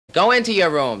Go into your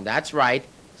room, that's right.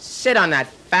 Sit on that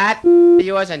fat of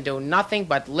yours and do nothing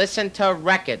but listen to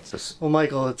records. Well,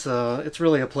 Michael, it's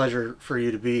really a pleasure for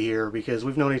you to be here because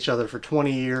we've known each other for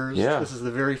 20 years. Yeah. This is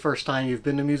the very first time you've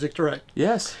been to Music Direct.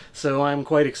 Yes. So I'm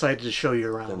quite excited to show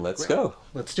you around. Then let's go.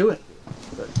 Let's do it.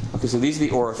 Okay, so these are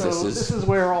the orifices. So this is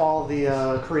where all the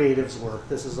creatives work.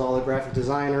 This is all the graphic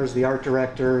designers, the art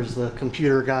directors, the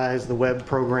computer guys, the web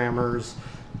programmers.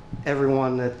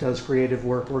 Everyone that does creative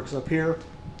work works up here.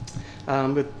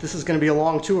 But this is going to be a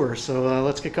long tour, so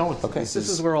let's get going. Okay. This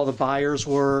is where all the buyers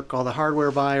work, all the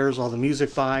hardware buyers, all the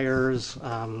music buyers.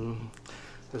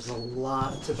 There's a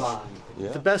lot to buy. Yeah.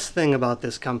 The best thing about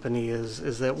this company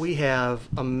is that we have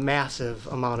a massive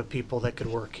amount of people that could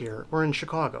work here. We're in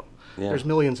Chicago. Yeah. There's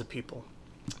millions of people.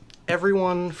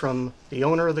 Everyone from the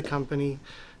owner of the company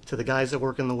to the guys that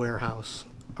work in the warehouse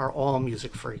are all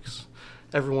music freaks.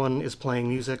 Everyone is playing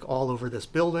music all over this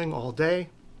building all day.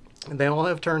 And they all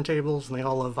have turntables and they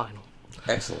all love vinyl.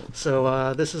 Excellent.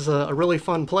 So this is a really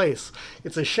fun place.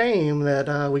 It's a shame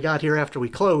that we got here after we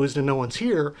closed and no one's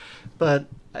here, but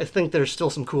I think there's still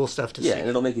some cool stuff to see. Yeah, and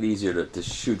it'll make it easier to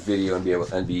shoot video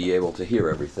and be able to hear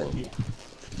everything. Yeah.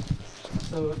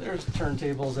 So there's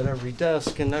turntables at every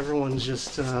desk, and everyone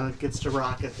just gets to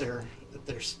rock at their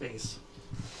space.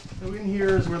 So in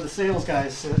here is where the sales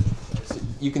guys sit.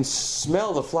 You can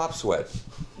smell the flop sweat.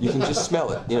 You can just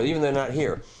smell it. You know, even though they're not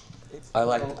here. I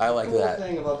like that. The cool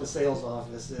thing about the sales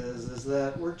office is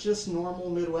that we're just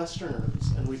normal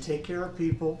Midwesterners, and we take care of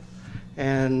people.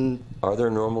 And are there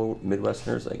normal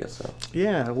Midwesterners? I guess so.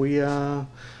 Yeah, we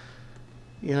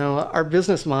you know, our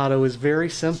business motto is very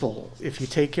simple. If you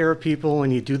take care of people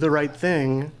and you do the right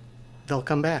thing, they'll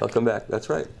come back. They'll come back. That's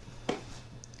right.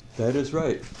 That is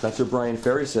right. That's what Brian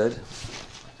Ferry said.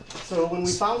 So when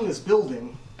we found this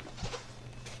building,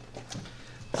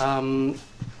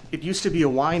 it used to be a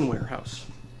wine warehouse.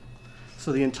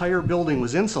 So the entire building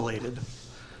was insulated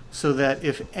so that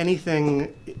if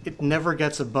anything, it never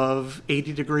gets above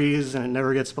 80 degrees and it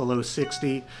never gets below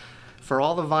 60. For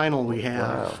all the vinyl we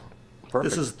have, wow.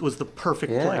 This was the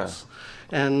perfect place.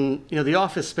 And you know, the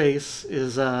office space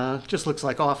is just looks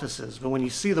like offices, but when you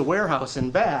see the warehouse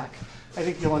in back, I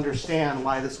think you'll understand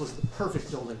why this was the perfect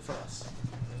building for us.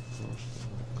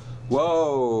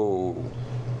 Whoa!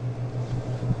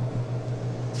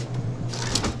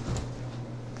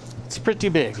 It's pretty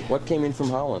big. What came in from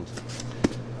Holland?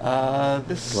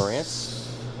 This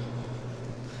Lawrence?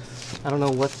 I don't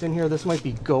know what's in here. This might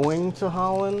be going to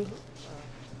Holland.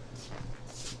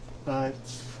 But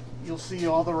you'll see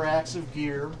all the racks of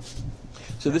gear.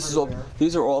 So this is all.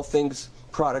 These are all things,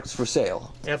 products for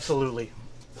sale. Absolutely.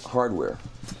 Hardware.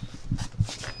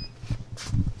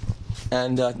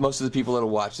 And most of the people that'll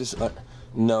watch this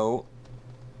know.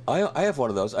 I have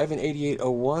one of those. I have an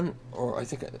 8801, or I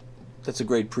think that's a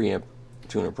great preamp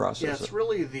tuner processor. Yeah, it's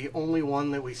really the only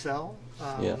one that we sell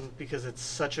because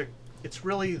it's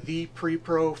really the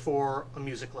pre-pro for a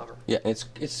music lover. Yeah,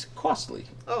 it's costly.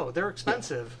 Oh, they're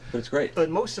expensive. Yeah, but it's great. But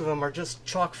most of them are just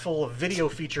chock full of video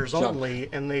features only,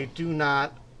 and they do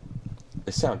not...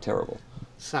 They sound terrible.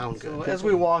 Sound good. So as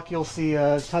we walk, you'll see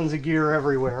tons of gear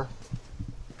everywhere.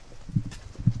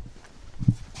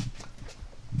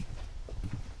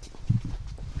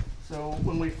 So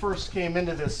when we first came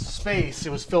into this space,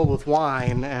 it was filled with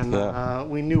wine, and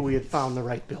we knew we had found the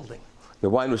right building. The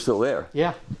wine was still there?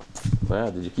 Yeah. Wow,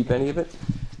 did you keep any of it?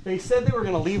 They said they were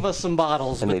going to leave us some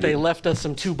bottles, but they left us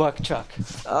some $2 chuck.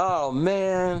 Oh,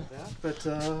 man. Yeah, but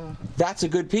that's a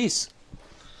good piece.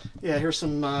 Yeah, here's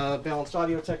some balanced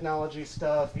audio technology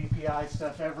stuff, VPI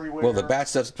stuff everywhere. Well, the bat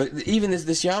stuff, but even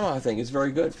this Yamaha thing is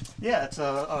very good. Yeah, it's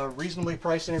a reasonably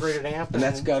priced integrated amp, and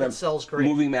that's got a sells great.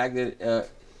 Moving magnet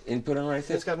input on it, I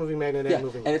think. It's got moving magnet and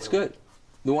moving. And it's good.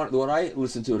 The one I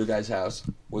listened to at a guy's house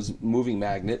was moving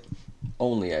magnet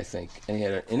only, I think, and he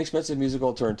had an inexpensive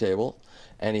musical turntable,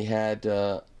 and he had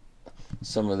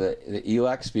some of the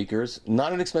ELAC speakers,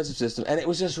 not an expensive system, and it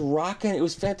was just rocking. It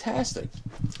was fantastic.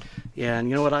 Yeah, and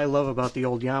you know what I love about the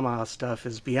old Yamaha stuff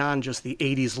is beyond just the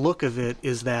 80s look of it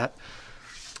is that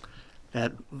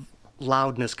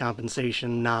loudness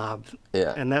compensation knob.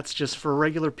 Yeah. And that's just for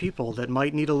regular people that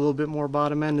might need a little bit more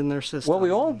bottom end in their system.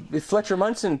 Well, Fletcher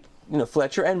Munson,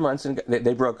 Fletcher and Munson,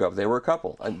 they broke up. They were a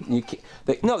couple.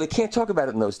 They can't talk about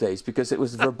it in those days because it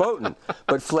was verboten.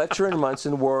 But Fletcher and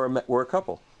Munson were a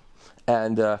couple,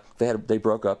 and they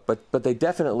broke up. But they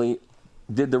definitely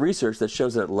did the research that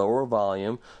shows that at lower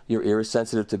volume, your ear is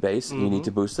sensitive to bass, and you need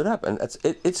to boost it up, and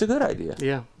it's a good idea.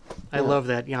 Yeah, I love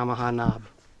that Yamaha knob.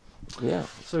 Yeah.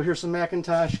 So here's some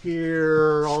Macintosh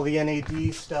gear, all the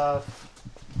NAD stuff.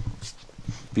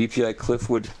 VPI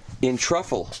Cliffwood in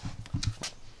truffle.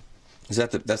 Is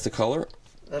that that's the color?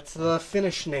 That's the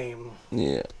finish name.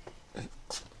 Yeah.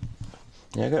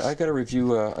 Yeah, I got to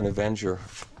review an Avenger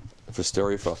for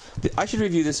Stereophile. I should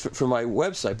review this for my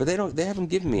website, but they haven't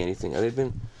given me anything. They've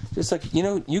been just like,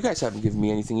 you guys haven't given me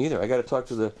anything either. I got to talk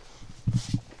to the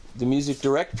Music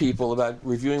Direct people about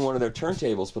reviewing one of their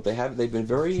turntables, but they've been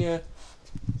very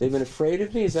they've been afraid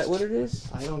of me. Is that what it is?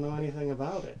 I don't know anything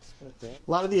about it.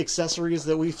 A lot of the accessories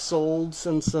that we've sold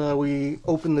since we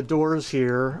opened the doors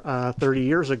here 30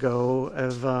 years ago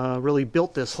have really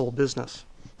built this whole business.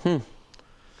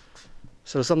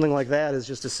 So something like that is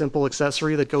just a simple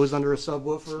accessory that goes under a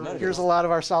subwoofer. Here's a lot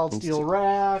of our solid steel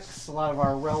racks, a lot of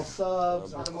our REL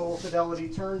subs, our mobile fidelity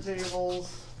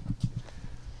turntables.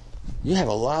 You have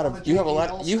a lot of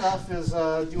stuff is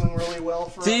doing really well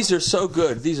for These us. are so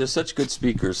good. These are such good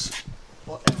speakers.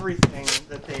 Well, everything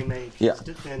that they make has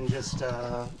been just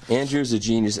Andrew's a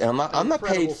genius, and I'm not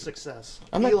paid. Success.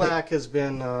 I'm not ELAC has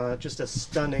been just a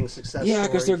stunning success. Yeah,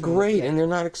 because they're great and they're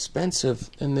not expensive,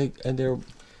 and they're.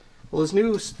 Well, those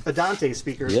new Adante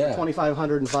speakers, for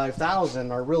 2,500 and 5,000,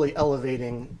 are really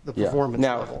elevating the performance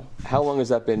level. Now, how long has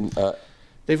that been?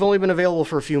 They've only been available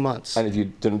for a few months. And have you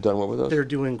done well with those? They're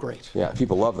doing great. Yeah,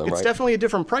 people love them, right? It's definitely a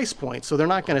different price point, so they're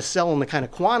not going to sell in the kind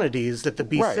of quantities that the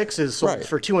B6s sold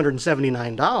for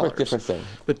 $279. Right, different thing.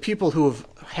 But people who have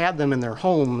had them in their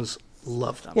homes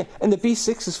love them. Yeah, and the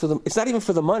B6 is for them. It's not even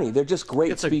for the money. They're just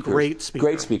great speakers. It's a great speaker.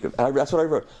 Great speaker. That's what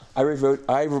I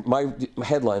wrote. My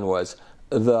headline was,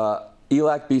 the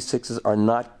ELAC B6s are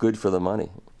not good for the money.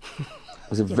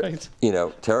 It was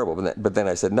terrible. But then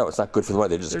I said, no, it's not good for the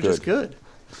money. They're just good.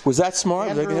 Was that smart?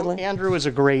 Andrew is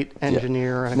a great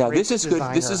engineer. And now this is good.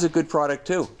 This is a good product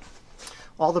too.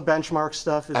 All the benchmark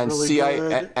stuff is really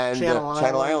good. And Channel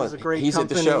Island is a great He's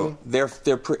company. at the show. Their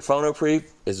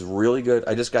Phonopreve is really good.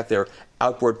 I just got their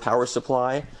outboard power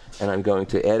supply, and I'm going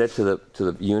to add it to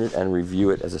the unit and review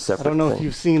it as a separate thing. I don't know if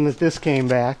you've seen that this came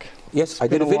back. Yes, I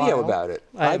did a video about it.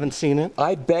 I haven't seen it.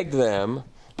 I begged them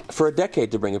for a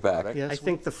decade to bring it back. Yes, I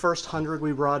think the first 100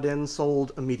 we brought in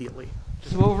sold immediately.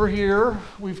 So over here,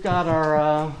 we've got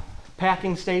our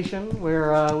packing station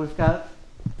where we've got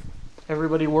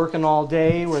everybody working all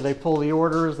day, where they pull the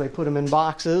orders, they put them in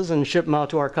boxes and ship them out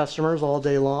to our customers all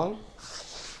day long.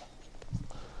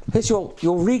 Hey, so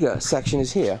your Riga section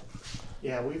is here.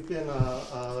 Yeah, we've been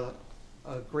a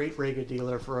great Riga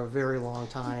dealer for a very long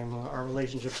time. Our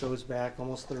relationship goes back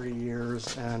almost 30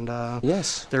 years, and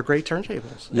they're great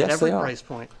turntables at every price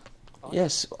point.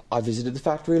 Yes, I visited the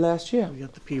factory last year. We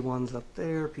got the P1s up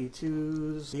there,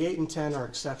 P2s. The 8 and 10 are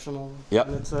exceptional. Yep.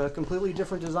 And it's a completely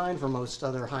different design from most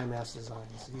other high-mass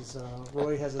designs.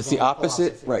 Roy has his It's the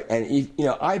opposite, right? And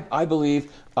I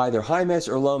believe either high-mass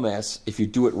or low-mass, if you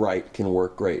do it right, can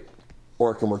work great,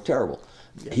 or it can work terrible.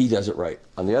 Yes. He does it right.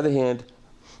 On the other hand,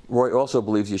 Roy also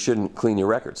believes you shouldn't clean your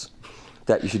records,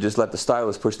 that you should just let the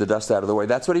stylist push the dust out of the way.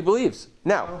 That's what he believes.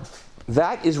 Now,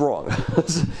 that is wrong.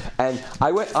 And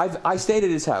I stayed at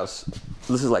his house.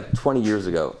 This is like 20 years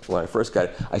ago when I first got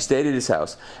it. I stayed at his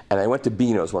house, and I went to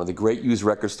Beano's, one of the great used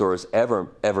record stores ever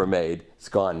made. It's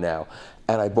gone now.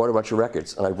 And I bought a bunch of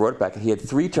records, and I brought it back, and he had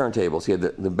 3 turntables. He had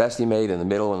the best he made in the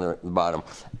middle and the bottom.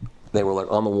 They were like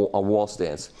on wall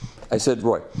stands. I said,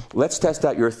 Roy, let's test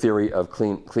out your theory of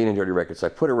clean and dirty records. So I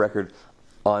put a record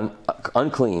on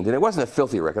uncleaned, and it wasn't a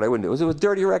filthy record. I wouldn't do it. It was a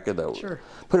dirty record, though. Sure.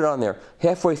 Put it on there.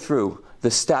 Halfway through,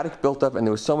 the static built up, and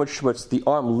there was so much schmutz, the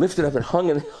arm lifted up and hung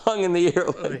in the air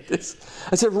like this.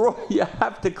 I said, Roy, you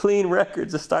have to clean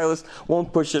records. The stylist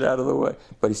won't push it out of the way.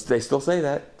 But they still say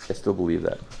that. I still believe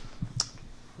that.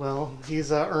 Well,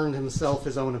 he's earned himself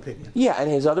his own opinion. Yeah, and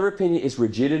his other opinion is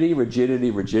rigidity,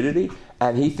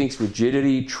 and he thinks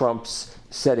rigidity trumps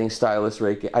setting stylus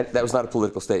rate. That was not a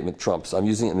political statement, trumps. I'm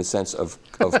using it in the sense of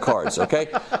cards, okay?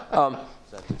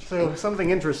 So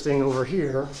something interesting over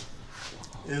here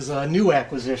is a new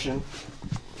acquisition.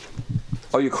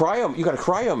 Oh, you got a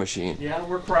cryo machine. Yeah,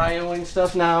 we're cryoing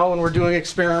stuff now, and we're doing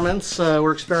experiments.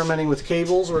 We're experimenting with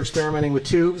cables, we're experimenting with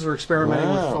tubes, we're experimenting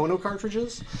with phono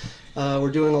cartridges.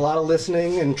 We're doing a lot of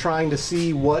listening and trying to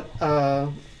see what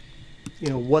the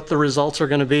results are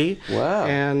going to be. Wow.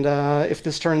 And if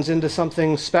this turns into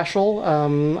something special,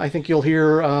 I think you'll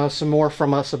hear some more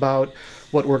from us about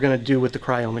what we're going to do with the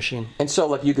cryo machine. And so,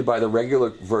 like, you could buy the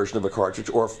regular version of a cartridge,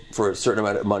 or for a certain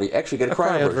amount of money, actually get a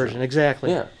cryo version.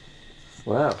 Exactly. Yeah.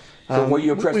 Wow. So were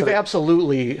you impressed? We've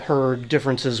absolutely heard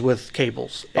differences with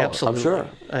cables. Absolutely. I'm sure.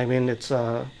 I mean,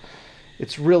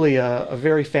 it's really a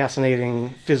very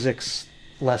fascinating physics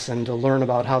lesson to learn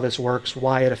about how this works,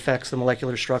 why it affects the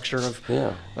molecular structure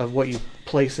of what you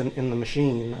place in the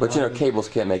machine. But you know, cables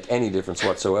can't make any difference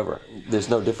whatsoever. There's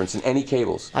no difference in any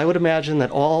cables. I would imagine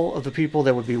that all of the people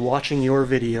that would be watching your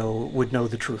video would know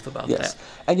the truth about that.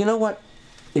 And you know what?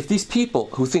 If these people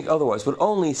who think otherwise would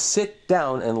only sit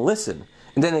down and listen,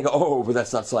 and then they go, oh, but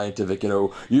that's not scientific, you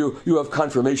know, you have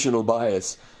confirmational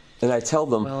bias. And I tell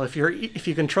them, well, if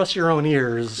you can trust your own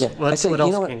ears, what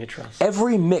else can you trust?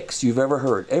 Every mix you've ever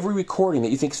heard, every recording that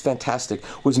you think is fantastic,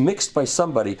 was mixed by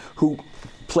somebody who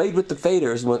played with the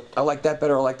faders and went, I like that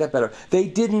better, I like that better. They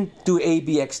didn't do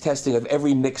ABX testing of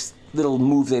every mixed little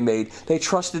move they made. They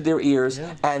trusted their ears,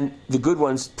 and the good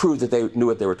ones proved that they knew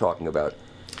what they were talking about.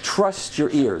 Trust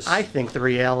your ears. I think the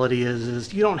reality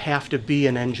is you don't have to be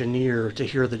an engineer to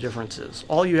hear the differences.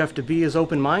 All you have to be is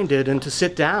open-minded and to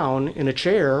sit down in a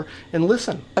chair and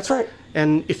listen. That's right.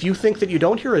 And if you think that you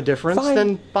don't hear a difference,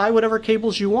 then buy whatever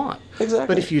cables you want. Exactly.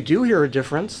 But if you do hear a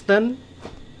difference, then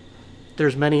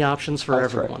there's many options for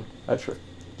everyone. That's right.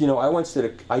 You know, I once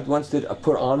did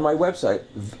put on my website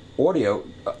audio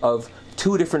of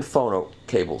 2 different phono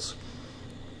cables.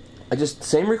 I just,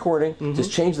 same recording,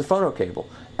 just changed the phono cable.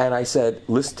 And I said,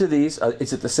 listen to these.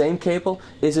 Is it the same cable?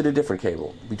 Is it a different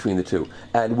cable between the 2?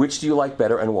 And which do you like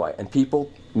better and why? And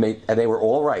people and they were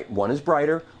all right. One is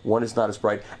brighter, one is not as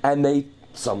bright. And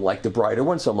some liked the brighter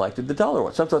one, some liked the duller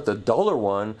one. Some thought the duller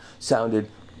one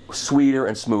sounded sweeter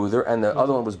and smoother, and the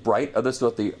other one was bright. Others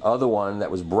thought the other one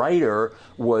that was brighter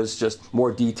was just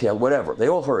more detailed, whatever. They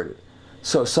all heard it.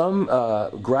 So some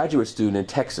graduate student in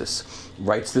Texas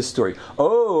writes this story.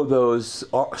 Oh, those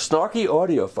snarky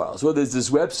audio files. Well, there's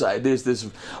this website, there's this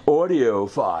audio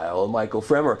file, Michael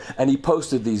Fremer, and he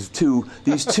posted these two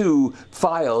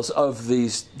files of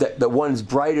these, the one's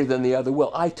brighter than the other. Well,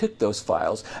 I took those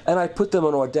files and I put them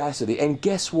on Audacity, and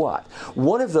guess what?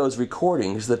 One of those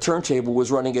recordings, the turntable was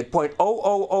running at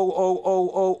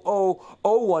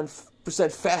 0.000000001%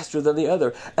 faster than the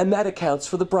other, and that accounts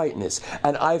for the brightness.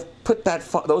 And I've put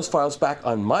those files back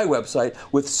on my website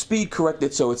with speed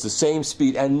corrected so it's the same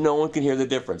speed and no one can hear the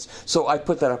difference. So I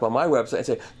put that up on my website and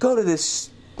said, go to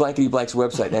this blankety blank's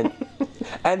website,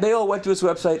 and they all went to his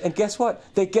website, and guess what?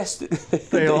 They guessed it.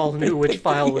 They all knew which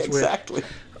file was which. Exactly.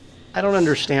 I don't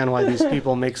understand why these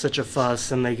people make such a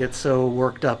fuss and they get so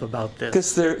worked up about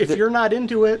this. If you're not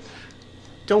into it,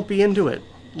 don't be into it.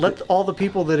 Let all the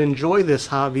people that enjoy this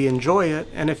hobby enjoy it,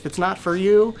 and if it's not for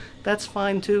you, that's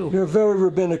fine too. You're very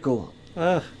rabbinical.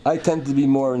 I tend to be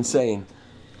more insane.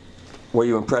 Were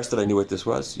you impressed that I knew what this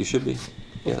was? You should be.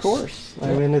 Yes. Of course.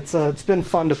 I mean, it's been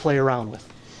fun to play around with.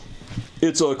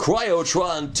 It's a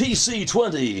Cryotron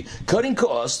TC20, cutting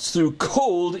costs through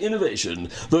cold innovation.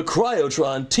 The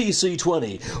Cryotron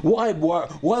TC20.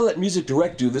 Why let Music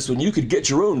Direct do this when you could get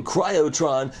your own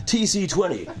Cryotron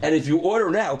TC20? And if you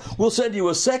order now, we'll send you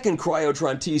a second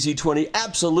Cryotron TC20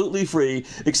 absolutely free,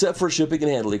 except for shipping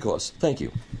and handling costs. Thank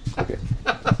you. Okay.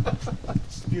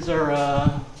 These are,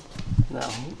 no,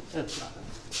 it's not.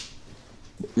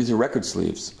 These are record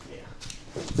sleeves. Yeah.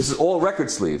 This is all record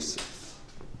sleeves.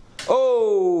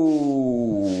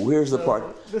 Oh, here's the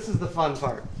part. This is the fun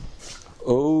part.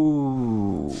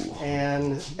 Oh.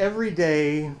 And every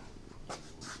day,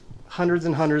 hundreds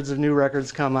and hundreds of new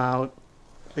records come out.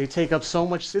 They take up so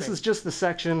much space. This is just the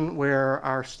section where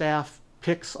our staff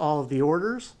picks all of the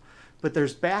orders, but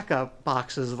there's backup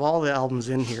boxes of all the albums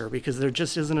in here because there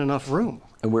just isn't enough room.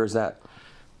 And where's that?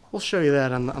 We'll show you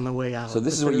that on the way out. So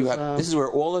this is where you have. This is where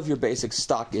all of your basic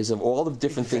stock is of all the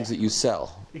different things that you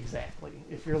sell. Exactly.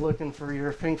 If you're looking for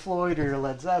your Pink Floyd or your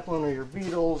Led Zeppelin or your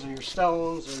Beatles or your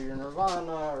Stones or your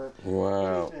Nirvana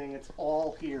or anything, it's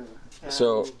all here. And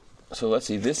so let's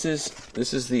see. This is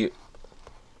the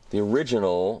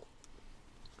original.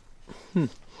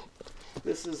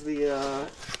 This is the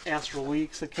Astral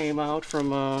Weeks that came out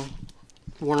from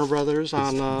Warner Brothers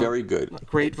on very good.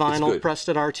 Great vinyl, pressed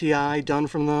at RTI, done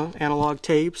from the analog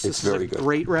tapes. It's very good.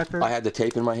 Great record. I had the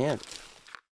tape in my hand.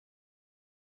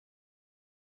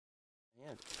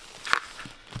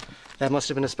 That must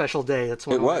have been a special day. That's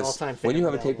one of my all-time favorites. When you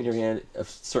have a tape in your hand of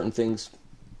certain things.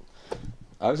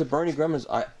 I was at Bernie Grumman's.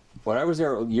 When I was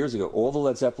there years ago, all the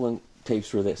Led Zeppelin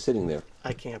tapes were there, sitting there.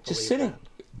 I can't believe just sitting. That.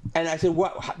 And I said,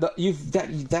 "What?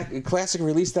 That classic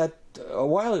released that a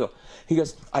while ago." He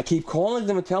goes, "I keep calling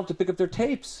them and telling them to pick up their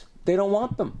tapes. They don't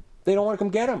want them. They don't want to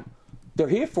come get them. They're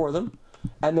here for them,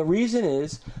 and the reason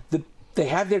is that they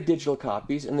have their digital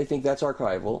copies and they think that's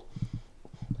archival.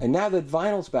 And now that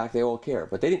vinyl's back, they all care,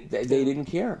 but they didn't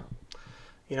care."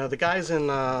 You know, the guys in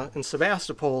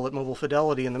Sebastopol at Mobile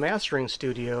Fidelity in the mastering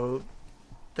studio,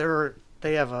 they're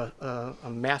they have a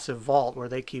massive vault where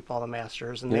they keep all the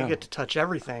masters, and they get to touch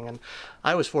everything. And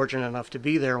I was fortunate enough to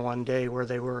be there one day where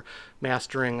they were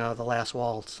mastering The Last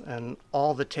Waltz, and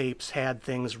all the tapes had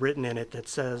things written in it that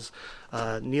says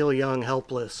Neil Young,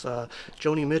 Helpless,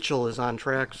 Joni Mitchell is on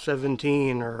track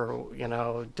 17, or, you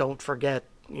know, don't forget,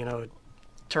 you know,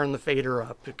 turn the fader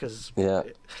up, because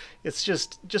it's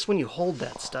just when you hold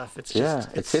that stuff, it's just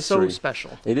it's so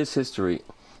special. It is history.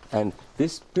 And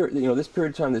this period, you know, this period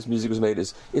of time this music was made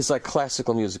is like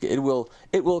classical music. It will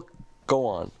go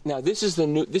on. Now this is the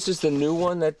new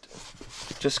one that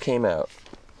just came out.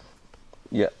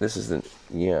 Yeah, this is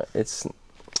it's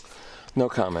no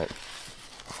comment.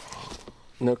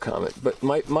 No comment. But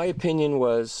my opinion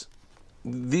was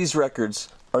these records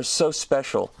are so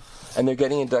special, and they're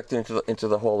getting inducted into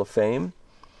the Hall of Fame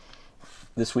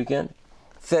this weekend,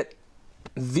 that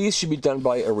these should be done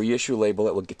by a reissue label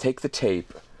that will take the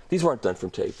tape. These weren't done from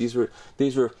tape. These were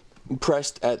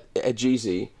pressed at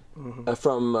GZ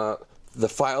from the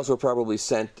files were probably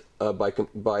sent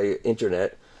by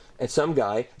internet, and some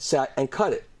guy sat and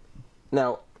cut it.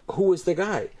 Now, who was the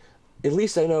guy? At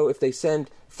least I know if they send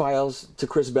files to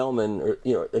Chris Bellman or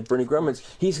at Bernie Grumman's,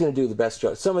 he's going to do the best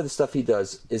job. Some of the stuff he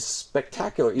does is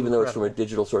spectacular, even though it's from a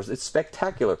digital source. It's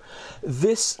spectacular.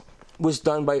 This was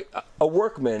done by a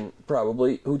workman,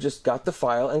 probably, who just got the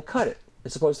file and cut it,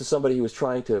 as opposed to somebody who was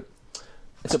trying to.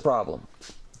 It's a problem,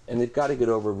 and they've got to get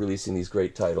over releasing these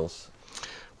great titles.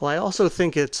 Well, I also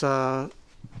think it's the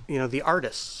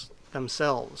artists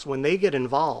themselves, when they get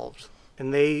involved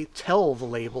and they tell the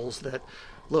labels that,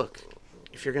 look,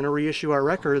 if you're going to reissue our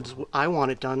records, I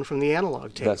want it done from the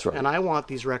analog tape. That's right. And I want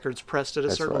these records pressed at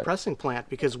a certain pressing plant,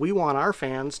 because we want our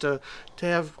fans to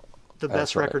have the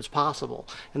best records possible.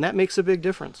 And that makes a big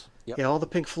difference. Yep. Yeah, all the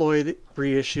Pink Floyd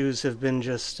reissues have been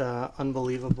just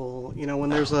unbelievable. You know, when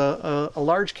there's a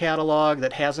large catalog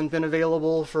that hasn't been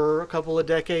available for a couple of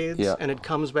decades and it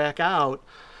comes back out,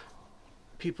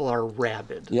 people are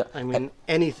rabid. Yeah. I mean,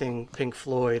 anything Pink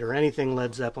Floyd or anything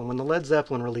Led Zeppelin, when the Led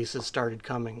Zeppelin releases started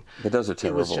coming, but those are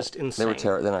terrible. It was just insane. They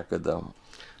were they're not good, though.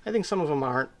 I think some of them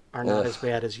are not as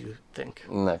bad as you think.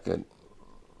 Not good.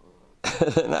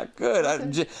 Not good.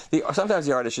 Sometimes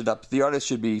the artist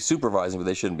should be supervising, but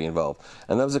they shouldn't be involved.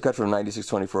 And those are cut from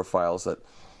 9624 files that,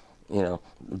 if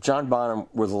John Bonham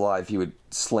was alive, he would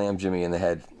slam Jimmy in the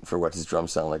head for what his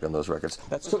drums sound like on those records.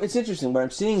 So it's interesting. What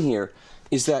I'm seeing here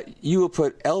is that you will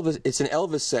put Elvis. It's an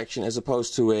Elvis section as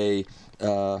opposed to a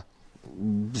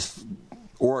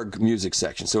org music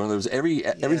section. So in other words, everything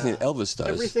that Elvis does.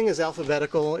 Everything is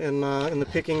alphabetical in the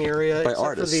picking area, by except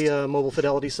artist. for the Mobile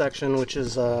Fidelity section, which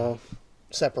is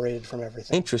separated from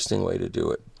everything. Interesting way to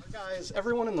do it. Guys,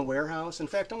 everyone in the warehouse, in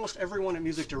fact, almost everyone at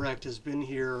Music Direct has been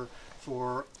here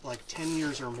for like 10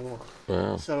 years or more.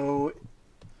 Wow. So,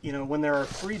 when there are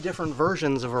 3 different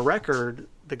versions of a record,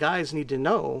 the guys need to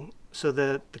know so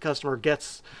that the customer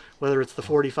gets, whether it's the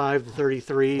 45, the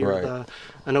 33, or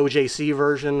an OJC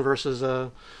version versus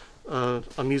a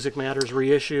Music Matters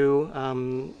reissue.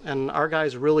 And our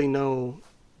guys really know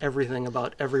everything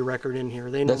about every record in here.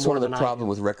 They know That's more one of the than problem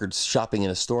with records shopping in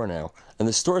a store now. And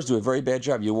the stores do a very bad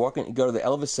job. You walk in, you go to the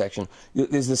Elvis section,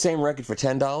 there's the same record for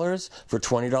 $10, for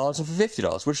 $20, and for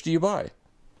 $50. Which do you buy?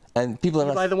 And people are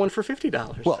not... buy the one for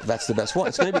 $50. Well, that's the best one.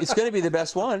 It's going to be the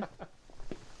best one.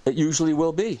 It usually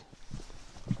will be.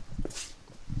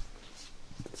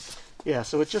 Yeah,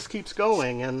 so it just keeps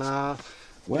going, and I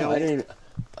didn't even...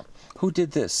 Who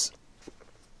did this?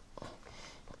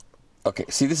 Okay,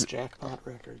 see, this is Jackpot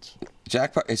Records.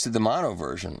 Jackpot. It's the mono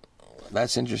version.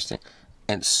 That's interesting,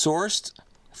 and sourced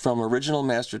from original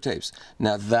master tapes.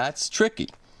 Now that's tricky,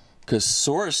 because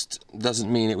sourced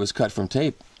doesn't mean it was cut from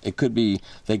tape. It could be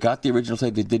they got the original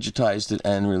tape, they digitized it,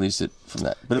 and released it from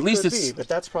that. But at least it's. But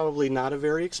that's probably not a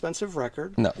very expensive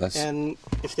record. No, that's. And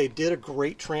if they did a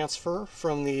great transfer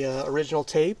from the original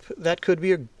tape, that could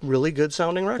be a really good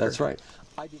sounding record. That's right.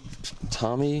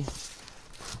 Tommy.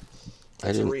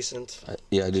 It's a recent. I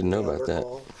didn't know about that.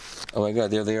 Oh my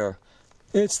God, there they are.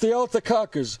 It's the Alta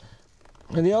Cockers.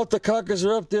 And the Alta Cockers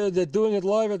are up there. They're doing it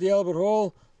live at the Albert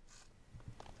Hall.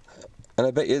 And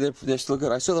I bet you they're still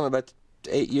good. I saw them about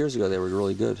 8 years ago. They were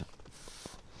really good.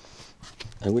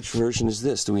 And which version is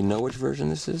this? Do we know which version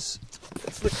this is?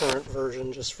 It's the current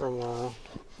version, just from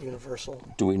Universal.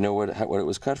 Do we know what it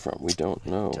was cut from? We don't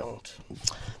know. We don't.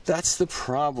 That's the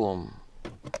problem.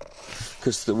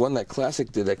 Because the one that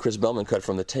Classic did, that Chris Bellman cut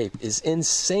from the tape, is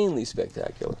insanely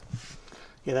spectacular.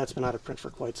 Yeah, that's been out of print for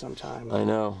quite some time. I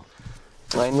know.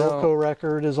 Wilco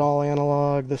record is all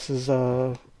analog. This is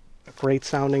a great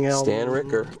sounding album. Stan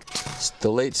Ricker.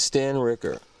 The late Stan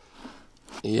Ricker.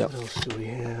 Yep. What else do we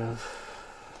have?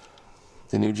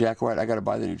 The new Jack White. I got to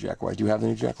buy the new Jack White. Do you have the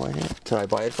new Jack White here? Can I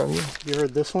buy it from you? You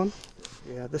heard this one?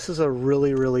 Yeah, this is a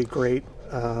really, really great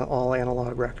all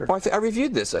analog record. Oh, I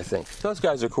reviewed this, I think. Those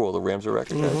guys are cool, the Ramsey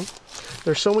record guys.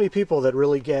 There's so many people that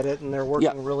really get it, and they're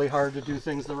working really hard to do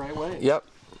things the right way. Yep.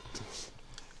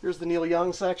 Here's the Neil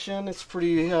Young section. It's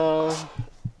pretty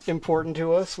important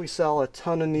to us. We sell a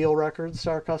ton of Neil records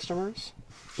to our customers.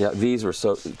 Yeah, these were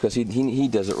so, because he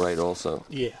does it right also.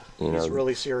 Yeah, You he's know,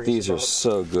 really serious These are about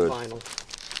so good. vinyl.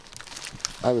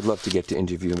 I would love to get to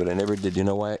interview him, but I never did. You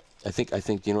know why? I think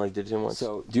you know what I did to him once?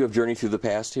 So, do you have Journey Through the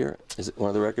Past here? Is it one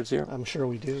of the records here? I'm sure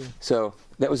we do. So,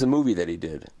 that was a movie that he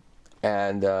did.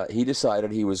 And he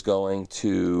decided he was going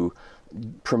to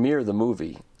premiere the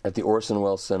movie at the Orson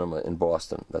Welles Cinema in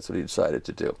Boston. That's what he decided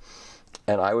to do.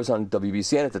 And I was on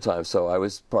WBCN at the time, so I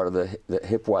was part of the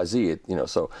Hipwazi, you know,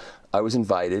 so I was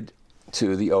invited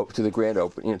to the grand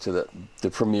open, you know, to the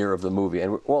premiere of the movie.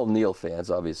 And we're all Neil fans,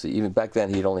 obviously. Even back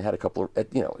then, he'd only had a couple of,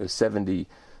 you know, it was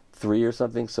 73 or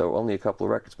something, so only a couple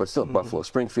of records, but still Buffalo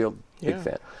Springfield, big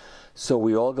fan. So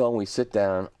we all go and we sit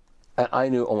down, and I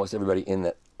knew almost everybody in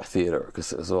that theater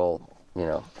because it was all, you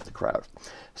know, the crowd.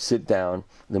 Sit down,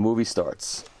 the movie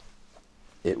starts.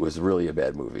 It was really a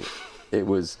bad movie. It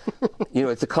was, you know,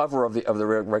 it's the cover of the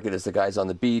record is the guys on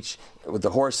the beach with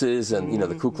the horses and, you know,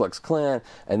 the Ku Klux Klan,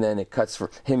 and then it cuts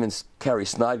for him and Carrie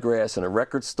Snodgrass in a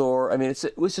record store. I mean,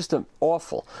 it was just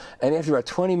awful. And after about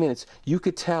 20 minutes, you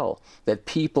could tell that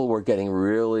people were getting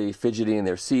really fidgety in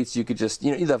their seats. You could just,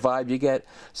 you know, the vibe you get.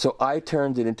 So I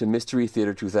turned it into Mystery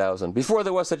Theater 2000. Before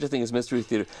there was such a thing as Mystery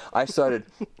Theater, I started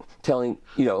telling,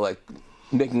 you know, like,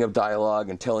 making up dialogue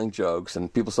and telling jokes,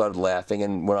 and people started laughing.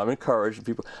 And when I'm encouraged,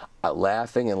 people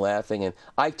laughing, and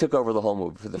I took over the whole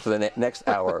movie for the next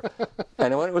hour.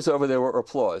 And when it was over, there were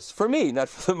applause for me, not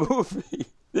for the movie.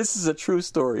 This is a true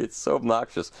story. It's so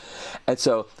obnoxious. And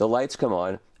so the lights come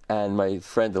on, and my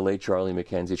friend, the late Charlie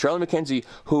McKenzie,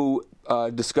 who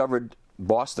discovered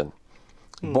Boston.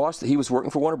 Boston. He was working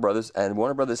for Warner Brothers, and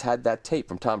Warner Brothers had that tape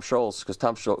from Tom Scholz, because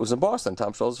Tom Scholz was in Boston.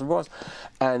 Tom Scholz was from Boston.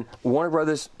 And Warner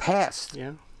Brothers passed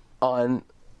on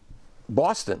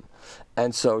Boston.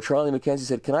 And so Charlie McKenzie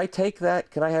said, can I take that?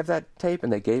 Can I have that tape?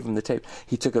 And they gave him the tape.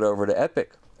 He took it over to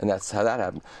Epic, and that's how that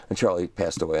happened. And Charlie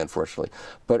passed away, unfortunately.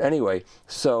 But anyway,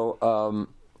 so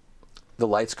the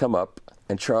lights come up,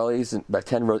 and Charlie's about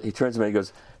 10 rows. He turns to me and he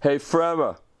goes, "Hey,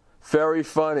 Fremer, very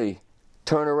funny.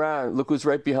 Turn around, look who's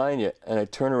right behind you." And I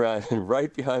turn around, and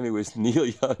right behind me was Neil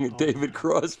Young and David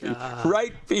Crosby,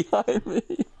 right behind me.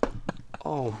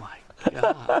 Oh my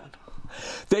God.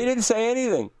 They didn't say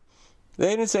anything.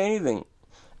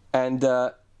 And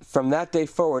from that day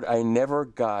forward, I never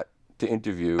got to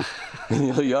interview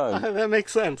Neil Young. That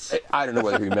makes sense. I don't know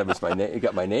whether he remembers my name. He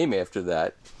got my name after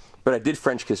that. But I did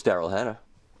French kiss Daryl Hannah.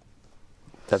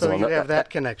 That's So you have that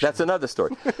connection. That's another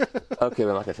story. Okay, I'm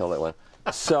not going to tell that one.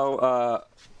 So,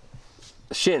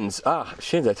 Shins.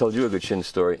 Shins, I told you a good Shins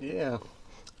story. Yeah.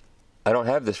 I don't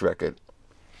have this record.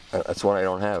 That's one I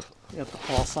don't have. We got the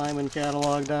Paul Simon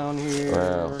catalog down here.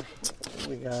 Wow.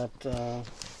 We got...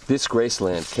 This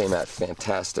Graceland came out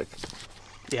fantastic.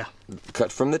 Yeah.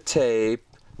 Cut from the tape.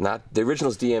 Not the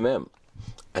original's DMM.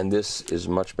 And this is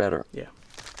much better. Yeah.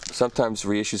 Sometimes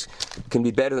reissues can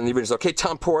be better than the originals. Okay,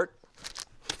 Tom Port.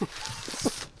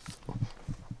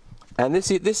 And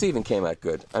this even came out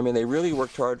good. I mean, they really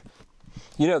worked hard.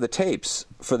 You know, the tapes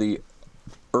for the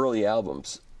early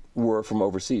albums were from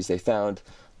overseas. They found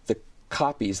the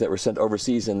copies that were sent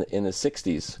overseas in the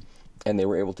 60s, and they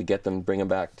were able to get them, bring them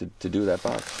back to do that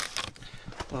box.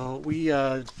 Well, we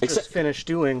just finished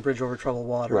doing Bridge Over Troubled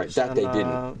Waters. Right, that they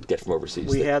didn't get from overseas.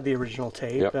 We had the original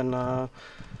tape, Yep. and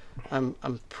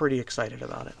I'm pretty excited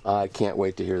about it. I can't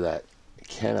wait to hear that.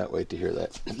 Cannot wait to hear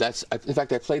that. In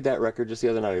fact, I played that record just the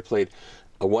other night. I played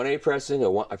a 1A pressing,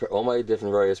 all my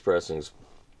different various pressings.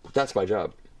 That's my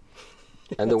job.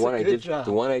 And the one I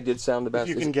did sound the best.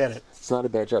 If you can get it. It's not a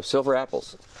bad job. Silver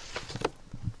Apples.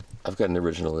 I've got an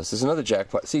original list. There's another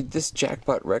Jackpot. See, this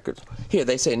Jackpot record. Here,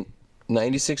 they say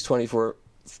 96-24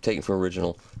 taken from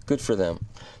original. Good for them.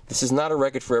 This is not a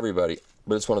record for everybody,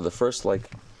 but it's one of the first, like,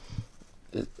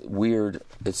 weird.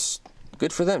 It's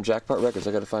good for them. Jackpot Records.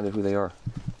 I got to find out who they are.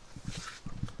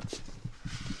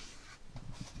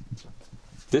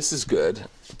 This is good.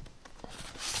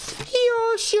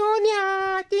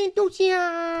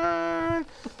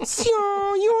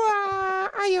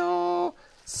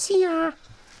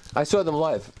 I saw them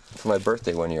live for my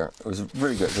birthday one year. It was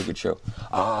really good. It was a good show.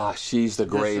 She's the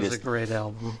greatest. This is a great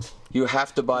album. You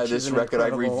have to buy this record. I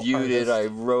reviewed it. I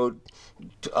wrote.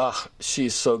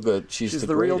 She's so good. She's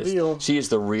the real greatest. deal. She is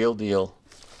the real deal.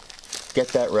 Get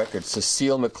that record.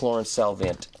 Cecile McLaurin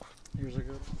Salvant. Here's a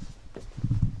good one.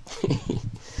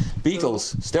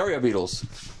 Beatles, stereo Beatles.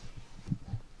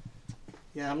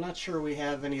 Yeah, I'm not sure we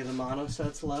have any of the mono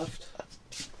sets left.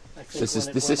 I think This is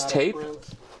when it this went is out of tape. print-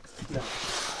 No.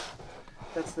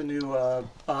 That's the new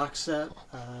box set.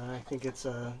 I think it's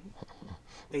a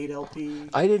 8 LP.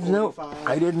 I didn't know. 45.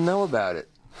 I didn't know about it.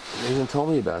 They didn't tell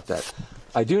me about that.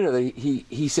 I do know that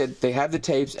he said they have the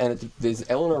tapes, and there's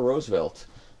Eleanor Roosevelt,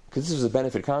 because this was a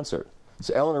benefit concert.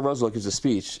 So Eleanor Roosevelt gives a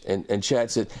speech, and Chad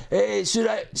said, "Hey, should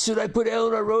I put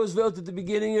Eleanor Roosevelt at the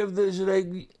beginning of the? Should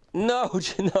I?" No,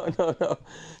 no.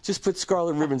 Just put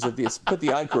scarlet ribbons at the. Put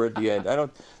the encore at the end. I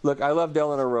don't look. I loved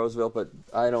Eleanor Roosevelt, but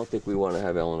I don't think we want to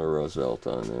have Eleanor Roosevelt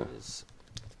on there.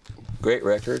 Great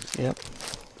record. Yep.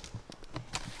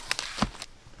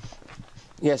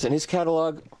 Yes, and his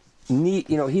catalog, neat.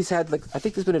 You know, he's had like I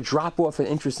think there's been a drop off in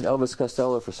interest in Elvis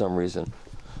Costello for some reason,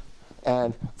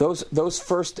 and those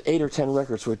first 8 or 10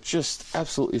 records were just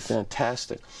absolutely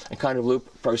fantastic. And Kind of Loop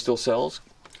probably still sells.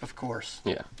 Of course.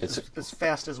 Yeah, it's as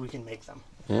fast as we can make them.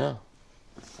 yeah.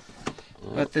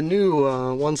 But the new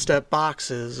one-step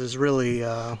boxes is really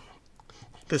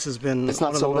this has been It's not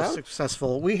one of the sold most out?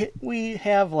 successful. We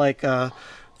have like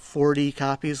 40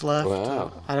 copies left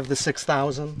Wow. out of the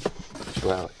 6,000.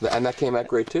 Wow, and that came out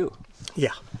great too.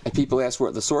 Yeah. And people asked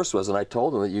what the source was, and I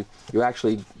told them that you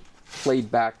actually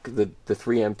played back the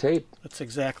 3M tape. That's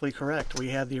exactly correct. We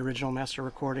had the original master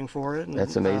recording for it. And,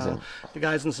 That's amazing. The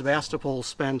guys in Sebastopol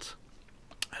spent,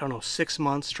 I don't know, 6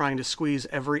 months trying to squeeze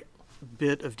every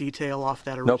bit of detail off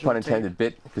that original No pun tape. intended.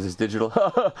 Bit because it's digital.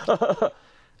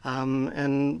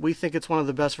 And we think it's one of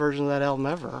the best versions of that album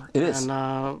ever. It is.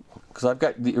 And Because I've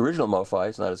got the original Mo-Fi.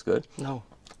 It's not as good. no,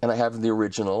 And I have the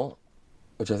original,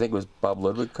 which I think was Bob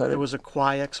Ludwig cut it. there was a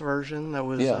Qui-X version that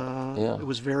was Yeah. it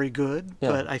was very good.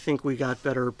 Yeah. But I think we got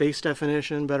better bass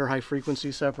definition, better high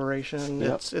frequency separation.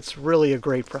 Yep. It's really a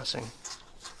great pressing.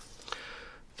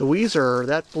 The Weezer,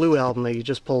 that blue album that you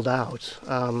just pulled out,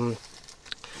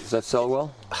 Does that sell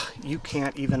well? you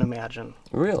can't even imagine.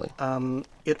 Really?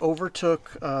 It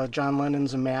overtook John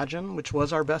Lennon's Imagine, which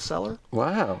was our bestseller.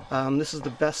 Wow. This is the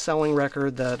best-selling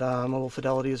record that Mobile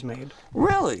Fidelity has made.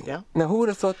 Really? Yeah. Now, who would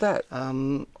have thought that?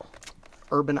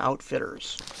 Urban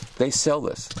Outfitters. They sell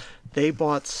this. They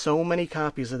bought so many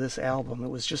copies of this album. It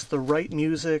was just the right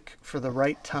music for the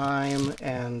right time,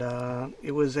 and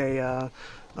it was a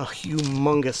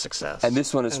humongous success. And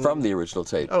this one is from the original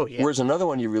tape. Oh, yeah. Whereas another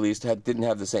one you released didn't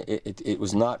have the same. It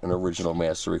was not an original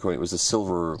master recording. It was a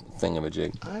silver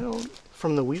thingamajig.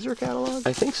 From the Weezer catalog?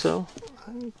 I think so.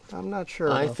 I'm not sure.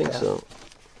 I about think that. so.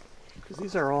 Because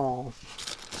these are all.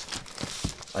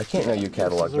 I can't know your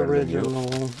catalog This is better than you.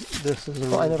 original. This is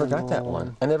original. Oh, I never got that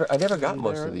one. I never got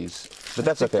most of these. But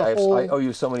that's think okay. the whole- I owe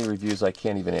you so many reviews. I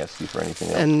can't even ask you for anything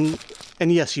else.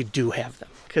 And yes, you do have them,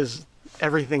 because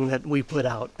everything that we put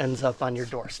out ends up on your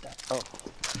doorstep. Oh.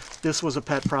 This was a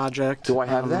pet project. Do I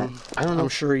have that? I don't know. I'm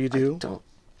sure you do. Don't.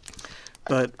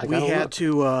 But I we gotta had look.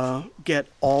 to get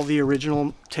all the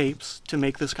original tapes to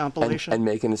make this compilation. And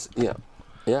making this, yeah.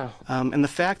 And the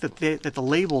fact that that the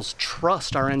labels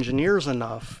trust our engineers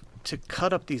enough to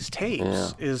cut up these tapes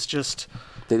Yeah. is just.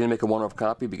 They didn't make a one-off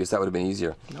copy because that would have been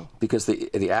easier. No. Because the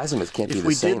azimuth can't be If the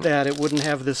we same. did that, it wouldn't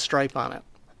have this stripe on it.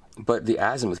 But the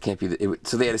azimuth can't be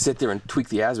so they had to sit there and tweak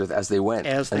the azimuth as they went.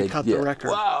 As And they cut the record.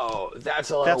 Wow, that's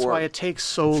a lot That's of work. why it takes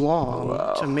so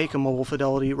long to make a Mobile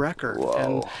Fidelity record. Whoa.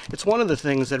 And it's one of the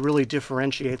things that really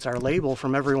differentiates our label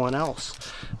from everyone else.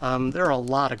 There are a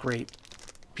lot of great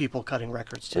people cutting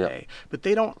records today, but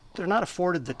they're not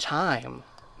afforded the time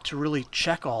to really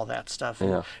check all that stuff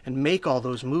and make all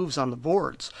those moves on the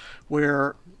boards,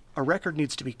 where a record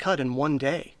needs to be cut in one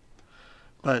day.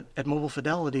 But at Mobile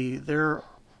Fidelity, they're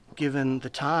given the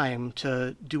time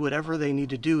to do whatever they need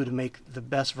to do to make the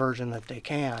best version that they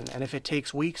can. And if it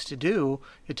takes weeks to do,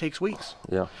 it takes weeks.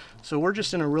 Yeah. So we're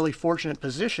just in a really fortunate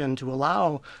position to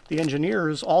allow the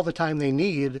engineers all the time they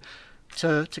need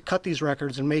to cut these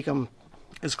records and make them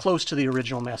as close to the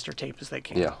original master tape as they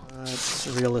can. Yeah. It's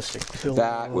realistic.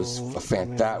 That was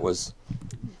that was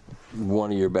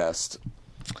one of your best,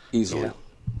 easily. Yeah.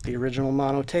 The original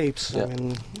mono tapes. Yeah. I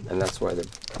mean, And that's why the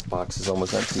box is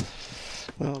almost empty.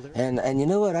 well, And you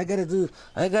know what? I gotta do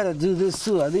this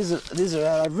too. These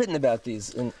are I've written about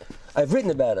these, and I've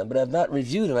written about them, but I've not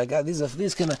reviewed them.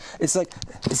 These kind of. It's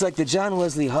like the John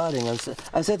Wesley Harding.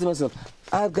 I said to myself,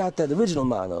 I've got that original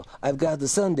mono. I've got the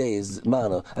Sundays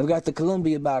mono. I've got the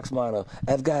Columbia box mono.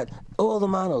 I've got all the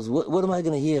monos. What am I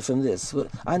going to hear from this?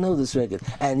 I know this record,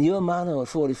 and your mono at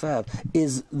 45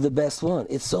 is the best one.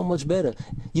 It's so much better.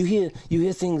 You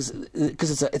hear things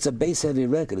because it's a bass heavy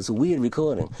record. It's a weird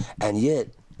recording, and yet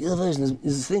your version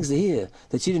is things to hear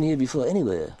that you didn't hear before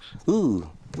anywhere. Ooh,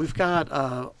 We've got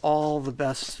all the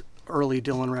best early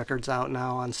Dylan records out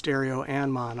now on stereo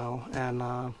and mono,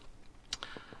 and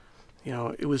you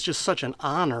know, it was just such an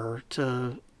honor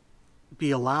to be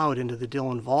allowed into the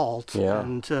Dylan vault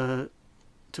and to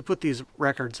put these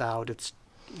records out. It's,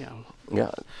 you know,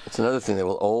 Yeah, it's another thing that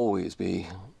will always be.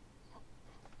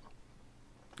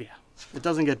 yeah, it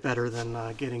doesn't get better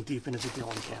than getting deep into the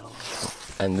Dylan catalog.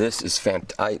 And this is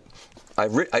fantastic. I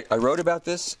wrote about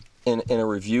this in a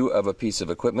review of a piece of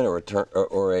equipment,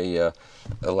 or a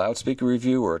loudspeaker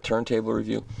review, or a turntable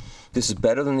review. This is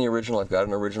better than the original. I've got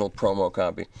an original promo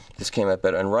copy. This came out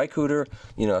better. And Rycooter,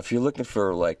 you know, if you're looking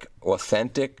for like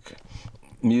authentic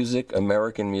music,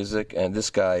 American music, and this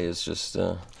guy is just.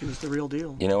 He was the real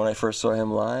deal. You know, when I first saw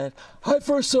him live,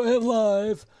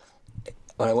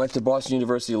 when I went to Boston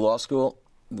University Law School,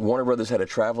 Warner Brothers had a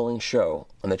traveling show,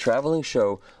 and the traveling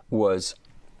show was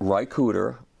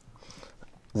Rycooter,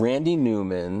 Randy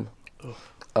Newman.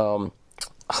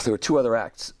 There were two other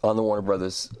acts on the Warner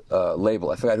Brothers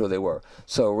label. I forgot who they were.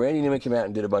 So Randy Newman came out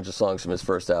and did a bunch of songs from his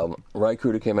first album.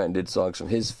 Rycooter came out and did songs from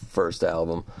his first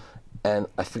album. And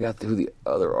I forgot who the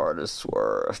other artists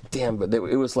were. Damn, but it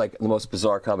was like the most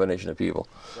bizarre combination of people.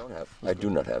 I do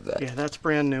not have that. Yeah, that's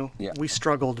brand new. Yeah. We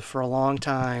struggled for a long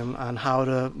time on how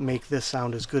to make this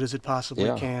sound as good as it possibly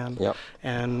can. Yep.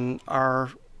 And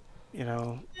our, you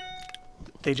know,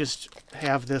 they just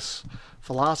have this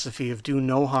philosophy of do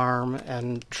no harm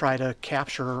and try to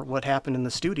capture what happened in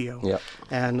the studio. Yep.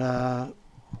 And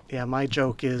yeah, my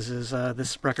joke is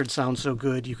this record sounds so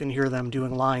good you can hear them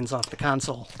doing lines off the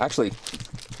console. Actually,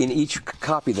 in each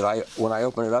copy that when I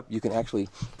open it up, you can actually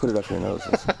put it up your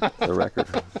noses, the record.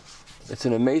 It's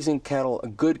an amazing a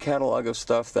good catalog of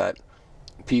stuff that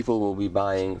people will be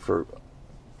buying for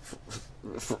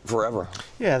forever.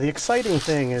 Yeah, the exciting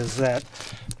thing is that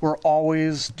we're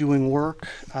always doing work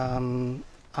on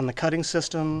the cutting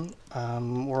system.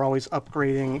 We're always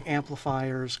upgrading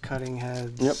amplifiers, cutting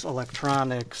heads,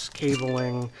 electronics,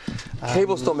 cabling.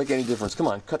 Cables don't make any difference. Come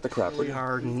on, cut the crap. Really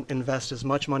hard and invest as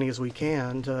much money as we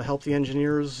can to help the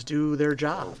engineers do their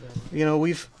job. You know,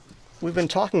 we've been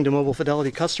talking to Mobile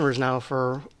Fidelity customers now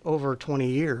for over 20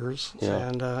 years,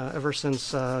 and ever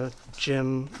since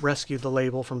Jim rescued the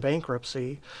label from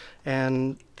bankruptcy,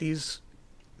 and these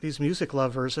music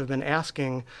lovers have been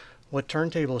asking, what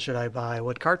turntable should I buy?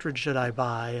 What cartridge should I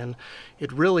buy? And it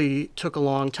really took a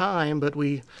long time, but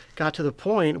we got to the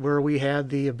point where we had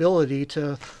the ability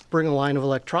to bring a line of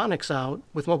electronics out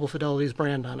with Mobile Fidelity's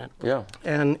brand on it. Yeah.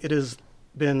 And it has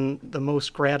been the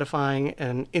most gratifying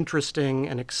and interesting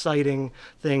and exciting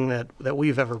thing that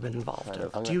we've ever been involved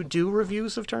in. Do you do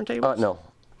reviews of turntables?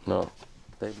 No.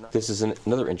 This is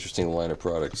another interesting line of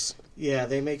products. Yeah,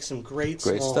 they make some great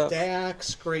small stuff.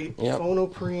 DACs, great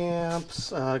phono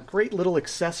preamps, great little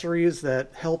accessories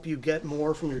that help you get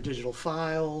more from your digital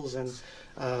files and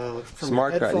from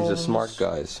Smart your guys. headphones. These are smart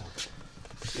guys.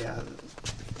 Yeah,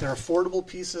 they're affordable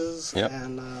pieces,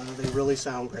 and they really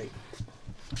sound great.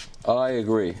 I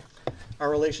agree. Our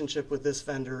relationship with this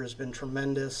vendor has been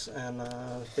tremendous, and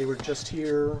they were just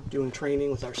here doing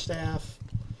training with our staff.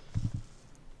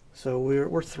 So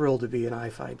we're thrilled to be an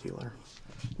hi-fi dealer.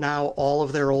 Now all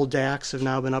of their old DACs have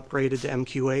now been upgraded to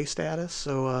MQA status.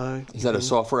 So is that a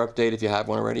software update? If you have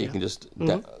one already, you can just.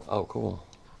 Oh, cool.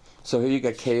 So here you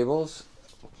got cables.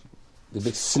 The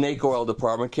big snake oil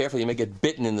department. Careful, you may get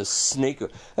bitten in the snake oil.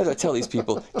 As I tell these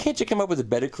people, can't you come up with a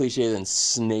better cliche than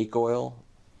snake oil?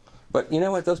 But you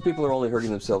know what? Those people are only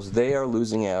hurting themselves. They are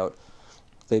losing out.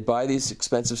 They buy these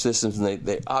expensive systems and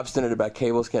they're obstinate about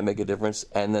cables, can't make a difference,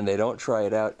 and then they don't try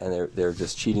it out and they're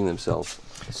just cheating themselves.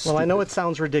 Well, I know it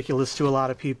sounds ridiculous to a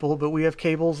lot of people, but we have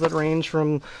cables that range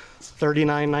from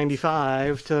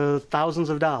 $39.95 to thousands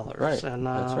of dollars. Right, and,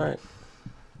 that's right.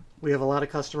 We have a lot of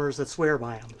customers that swear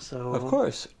by them. So Of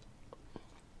course.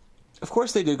 Of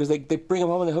course they do, because they bring them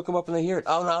home and they hook them up and they hear it.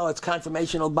 Oh no, it's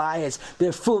confirmational bias.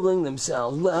 They're fooling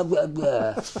themselves. Blah, blah,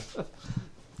 blah.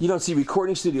 You don't see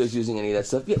recording studios using any of that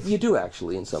stuff. You do,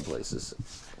 actually, in some places.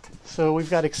 So we've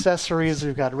got accessories,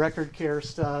 we've got record care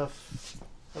stuff.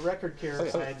 The record care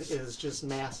side is just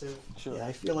massive. Sure. Yeah,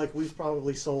 I feel like we've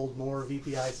probably sold more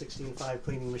VPI 16.5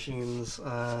 cleaning machines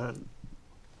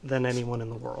than anyone in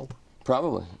the world.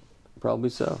 Probably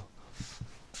so.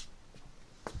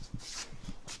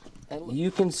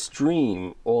 You can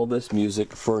stream all this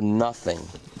music for nothing.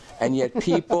 And yet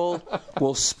people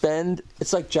will spend,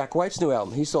 it's like Jack White's new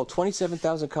album. He sold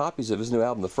 27,000 copies of his new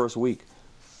album the first week.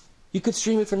 You could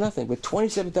stream it for nothing, but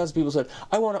 27,000 people said,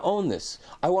 I want to own this.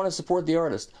 I want to support the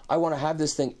artist. I want to have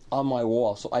this thing on my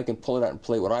wall so I can pull it out and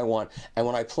play what I want. And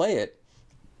when I play it,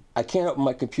 I can't open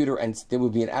my computer and there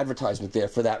would be an advertisement there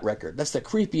for that record. That's the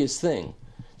creepiest thing.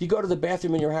 You go to the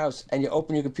bathroom in your house and you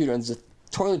open your computer and there's a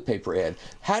toilet paper ad.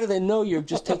 How do they know you're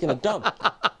just taking a dump?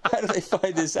 How do they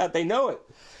find this out? They know it.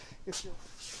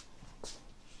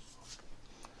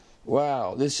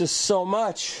 Wow, there's just so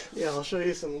much. Yeah, I'll show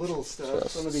you some little stuff.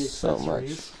 Some of the so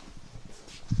accessories.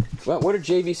 much. Well, what are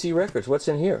JVC records? What's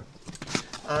in here?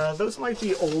 Those might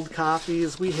be old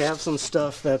copies. We have some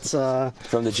stuff that's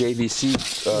From the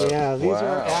JVC. yeah, these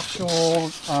are actual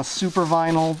super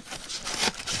vinyl.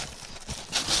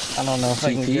 I don't know if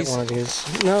I can get one of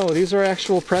these. No, these are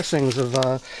actual pressings of.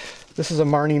 This is a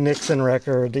Marnie Nixon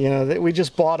record. You know, we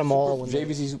just bought them all. When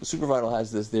JVC Super Vinyl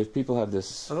has this. There's people have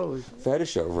this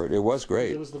fetish over it. It was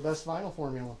great. It was the best vinyl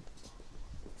formula.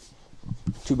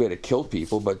 Too bad it killed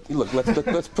people, but look,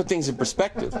 let's put things in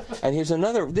perspective. And here's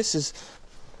another. This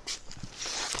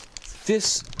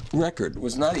record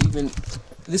was not even.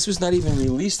 This was not even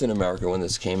released in America when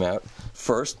this came out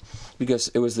first, because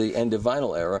it was the end of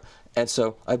vinyl era. And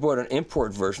so I bought an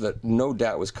import version that no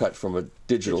doubt was cut from a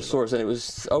digital source, and it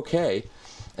was okay.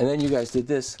 And then you guys did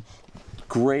this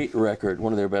great record,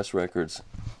 one of their best records,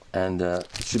 and it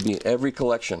should be in every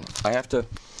collection. I've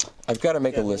got to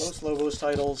make a list. Los Lobos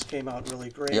titles came out really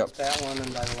great. Yep. That one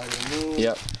and By the Light of the Moon.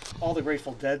 Yep. All the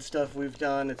Grateful Dead stuff we've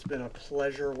done. It's been a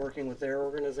pleasure working with their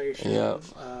organization. Yep.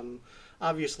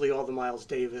 Obviously, all the Miles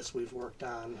Davis we've worked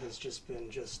on has just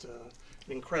been an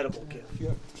incredible gift.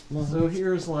 Yep. So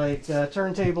here's like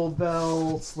turntable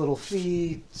belts, little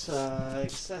feet,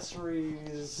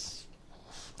 accessories,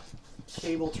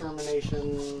 cable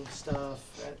termination stuff,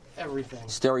 everything.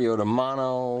 Stereo to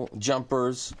mono,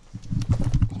 jumpers.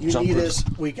 You need it,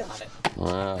 we got it.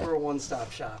 Wow. We're a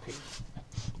one-stop shop here.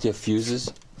 Do you have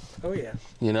fuses? Oh yeah.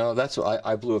 You know, that's what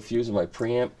I blew a fuse in my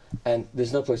preamp, and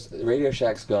there's no place. Radio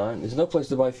Shack's gone. There's no place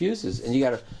to buy fuses, and you got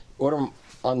to order them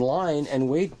online and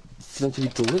wait for them to be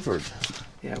delivered.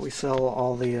 Yeah, we sell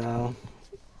all the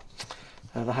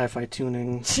hi-fi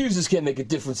tuning. Fuses can't make a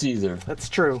difference either. That's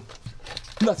true.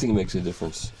 Nothing makes a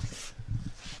difference.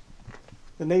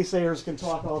 The naysayers can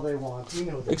talk all they want. We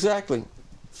know that. Exactly.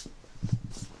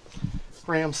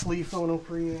 Graham Slee phono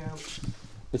preamp.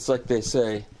 It's like they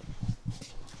say,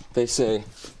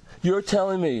 you're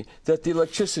telling me that the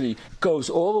electricity goes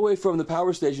all the way from the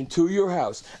power station to your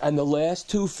house and the last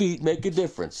 2 feet make a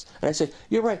difference. And I say,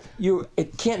 you're right,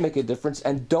 it can't make a difference,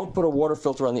 and don't put a water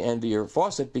filter on the end of your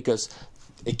faucet because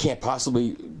it can't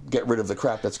possibly get rid of the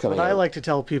crap that's coming out. What I like to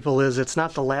tell people is it's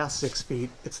not the last 6 feet,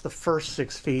 it's the first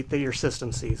 6 feet that your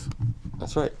system sees.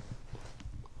 That's right.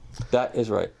 That is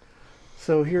right.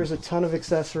 So here's a ton of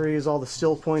accessories, all the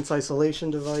still points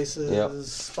isolation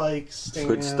devices, spikes, stands.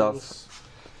 Good stuff.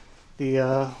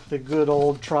 The good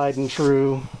old tried and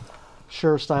true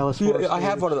Shure stylus. Yeah, I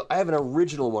have one of those. I have an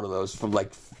original one of those from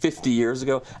like 50 years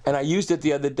ago, and I used it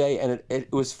the other day, and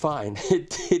it was fine.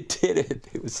 It did it.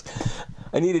 It was.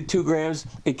 I needed 2 grams.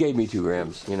 It gave me 2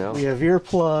 grams. You know. We have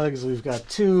earplugs. We've got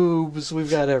tubes. We've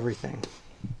got everything.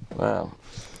 Wow.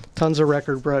 Tons of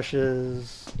record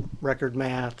brushes, record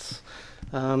mats.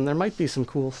 There might be some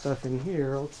cool stuff in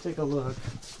here. Let's take a look.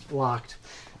 Locked.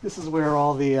 This is where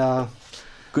all the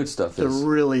good stuff the is.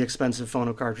 really expensive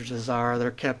phono cartridges are.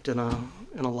 They're kept in a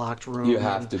locked room. You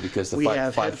have to, because the we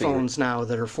have five headphones now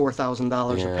that are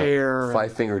 $4,000 a pair.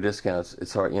 5-finger discounts.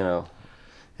 It's hard, you know.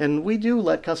 And we do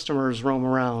let customers roam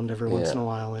around every once in a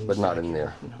while. But not in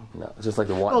there. No. It's just like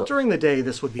the one. Well, during the day,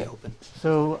 this would be open.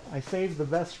 So I saved the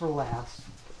best for last.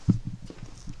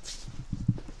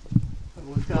 And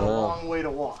we've got a long way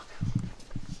to walk.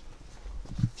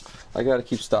 I got to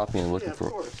keep stopping and looking for.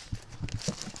 Of course.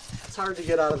 It's hard to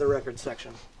get out of the record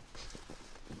section.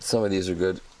 Some of these are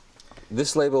good.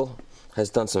 This label has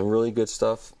done some really good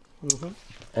stuff,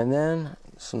 and then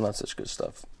some not such good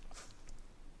stuff.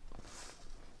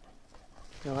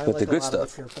 You know, but like the good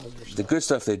stuff, the good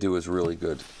stuff they do is really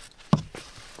good.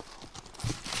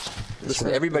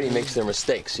 Listen, everybody makes their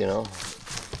mistakes, you know.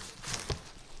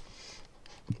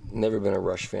 Never been a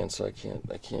Rush fan, so I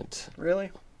can't.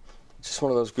 Really? It's just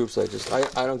one of those groups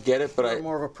I don't get it, but I'm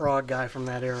more of a prog guy from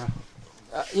that era.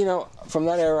 You know, from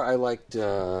that era, I liked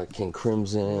King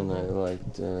Crimson. I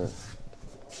liked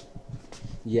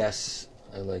Yes.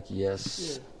 I like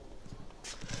Yes.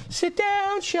 Yeah. Sit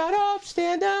down, shut up,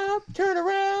 stand up, turn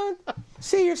around,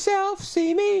 see yourself,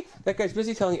 see me. That guy's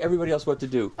busy telling everybody else what to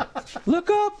do. Look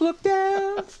up, look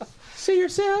down, see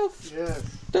yourself. Yes.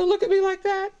 Don't look at me like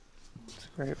that. It's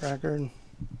a great record.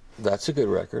 That's a good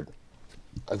record.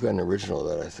 I've got an original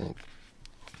of that, I think.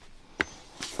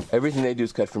 Everything they do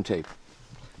is cut from tape.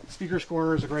 Speaker's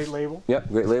Corner is a great label. Yep,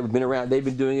 great label. Been around. They've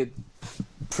been doing it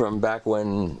from back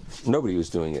when nobody was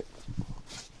doing it.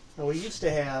 Now, we used to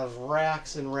have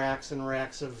racks and racks and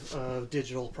racks of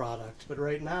digital product, but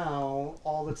right now,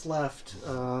 all that's left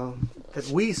that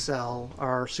we sell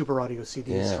are Super Audio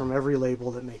CDs from every label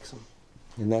that makes them.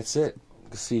 And that's it.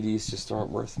 The CDs just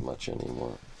aren't worth much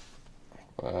anymore.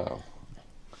 Wow.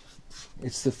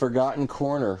 It's the forgotten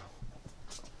corner.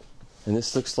 And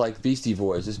this looks like Beastie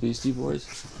Boys. Is Beastie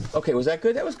Boys? Okay, was that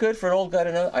good? That was good for an old guy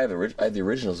to know. I have the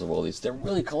originals of all these. They're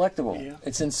really collectible. Yeah.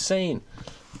 It's insane.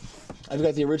 I've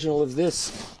got the original of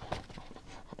this.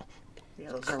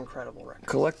 Yeah, those are incredible records.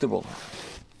 Collectible.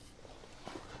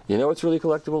 You know what's really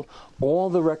collectible? All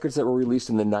the records that were released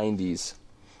in the 90s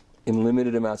in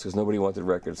limited amounts because nobody wanted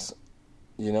records.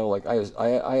 You know, like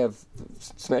I have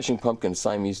Smashing Pumpkins,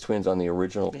 Siamese Twins on the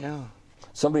original. Yeah.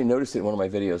 Somebody noticed it in one of my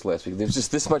videos last week. There's just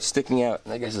this much sticking out.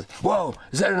 And the guy says, "Whoa,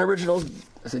 is that an original?"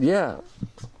 I said, "Yeah."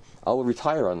 I'll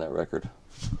retire on that record.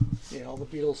 Yeah, all the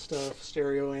Beatles stuff,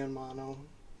 stereo and mono.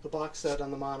 The box set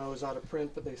on the mono is out of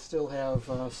print, but they still have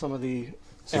some of the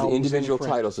So the individual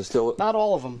titles are still... Not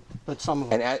all of them, but some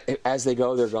of them. And as they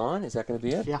go, they're gone? Is that going to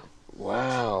be it? Yeah.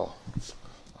 Wow.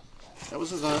 That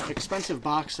was an expensive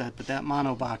box set, but that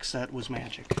mono box set was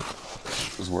magic.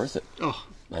 It was worth it. Oh,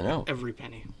 I know. every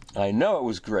penny. I know it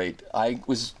was great. I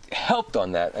was helped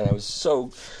on that, and I was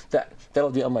so... That'll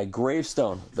be on my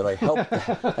gravestone, that I helped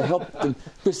I helped them.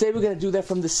 Because they were going to do that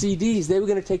from the CDs. They were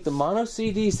going to take the mono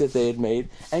CDs that they had made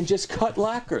and just cut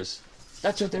lacquers.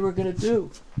 That's what they were going to do.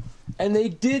 And they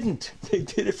didn't. They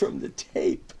did it from the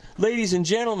tape. Ladies and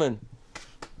gentlemen.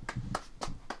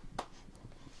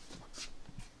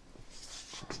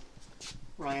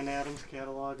 Ryan Adams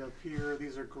catalog up here.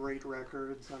 These are great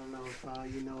records. I don't know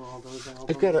if you know all those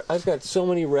albums. I've got so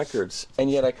many records, and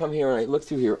yet I come here and I look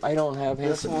through here. I don't have half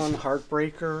this of one, them.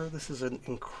 Heartbreaker. This is an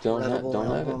incredible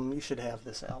album. You should have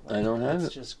this album. I don't have it.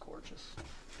 It's just gorgeous.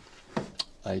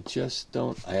 I just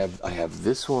don't. I have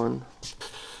this one.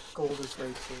 Gold is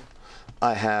great too.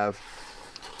 I have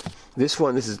this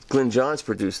one. This is Glyn Johns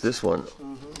produced this one.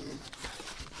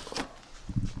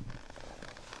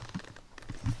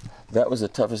 That was the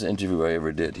toughest interview I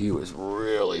ever did. He was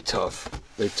really tough.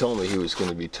 They told me he was going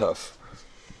to be tough,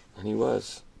 and he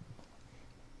was.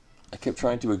 I kept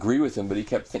trying to agree with him, but he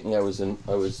kept thinking I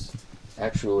was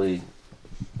actually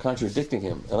contradicting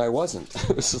him, and I wasn't.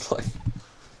 It was just like.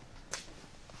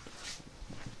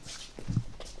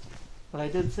 But I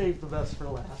did save the best for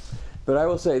last. But I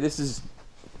will say this is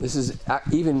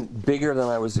even bigger than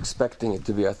I was expecting it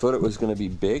to be. I thought it was going to be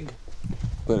big,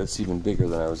 but it's even bigger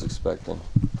than I was expecting.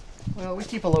 Well, we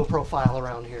keep a low profile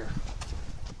around here.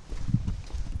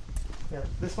 Yeah,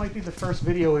 this might be the first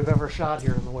video we've ever shot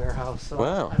here in the warehouse. So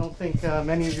wow. I don't think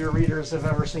many of your readers have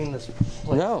ever seen this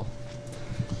place. No.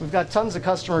 We've got tons of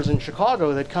customers in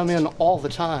Chicago that come in all the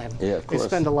time. Yeah, of course. They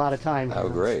spend a lot of time here. How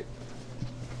great.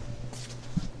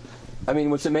 I mean,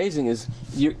 what's amazing is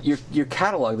your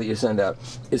catalog that you send out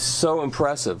is so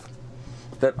impressive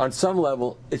that on some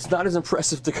level, it's not as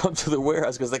impressive to come to the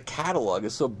warehouse because the catalog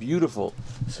is so beautiful.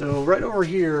 So right over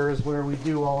here is where we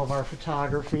do all of our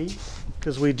photography,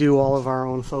 because we do all of our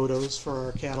own photos for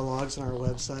our catalogs and our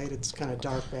website. It's kind of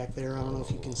dark back there. I don't know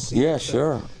if you can see. Yeah, it,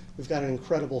 sure. We've got an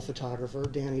incredible photographer.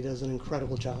 Danny does an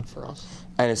incredible job for us.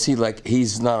 And is he like,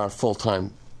 he's not on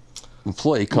full-time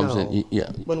employee, comes in,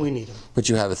 yeah. When we need him. But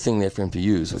you have a thing there for him to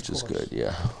use, which is good,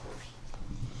 yeah.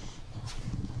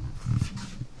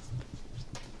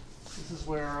 This is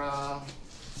where our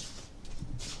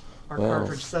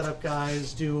cartridge setup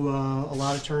guys do a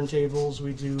lot of turntables.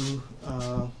 We do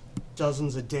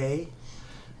dozens a day.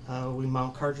 We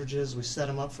mount cartridges, we set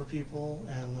them up for people,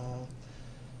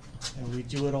 and we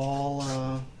do it all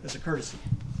as a courtesy.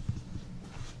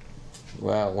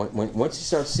 Wow, once you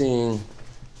start seeing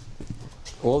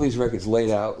all these records laid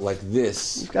out like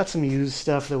this. We've got some used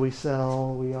stuff that we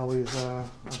sell. We always are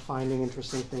finding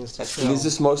interesting things to sell. And is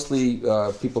this mostly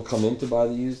people come in to buy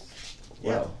the used?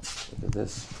 Yeah. Wow, look at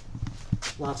this.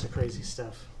 Lots of crazy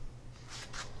stuff.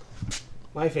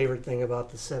 My favorite thing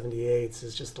about the 78s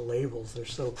is just the labels. They're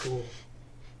so cool.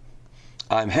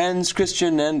 I'm Hans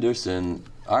Christian Andersen.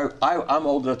 I'm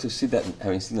old enough to see that,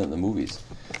 having seen that in the movies.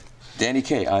 Danny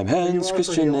Kaye. I'm Hans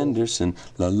Christian Andersen.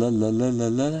 La la la la la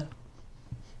la.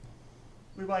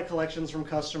 We buy collections from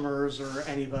customers or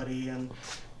anybody, and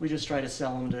we just try to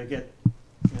sell them to get,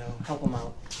 help them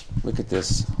out. Look at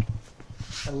this.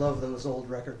 I love those old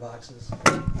record boxes.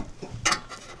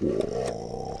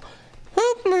 Whoa.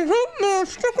 Help me, I'm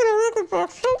stuck in a record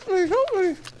box. Help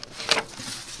me.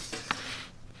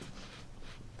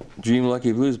 Dream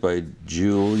Lucky Blues by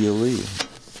Julia Lee.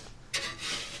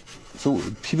 So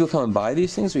people come and buy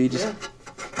these things, or you just...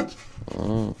 Yeah.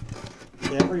 Oh.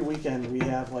 Every weekend we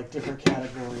have like different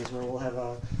categories where we'll have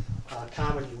a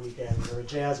comedy weekend, or a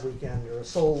jazz weekend, or a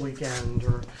soul weekend,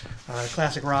 or a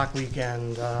classic rock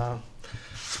weekend,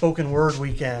 spoken word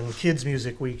weekend, kids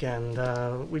music weekend.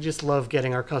 We just love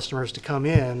getting our customers to come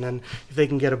in, and if they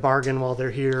can get a bargain while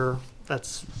they're here,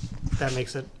 that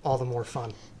makes it all the more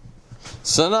fun.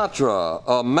 Sinatra,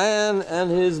 a man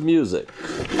and his music.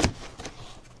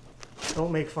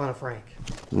 Don't make fun of Frank.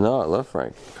 No, I love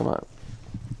Frank. Come on.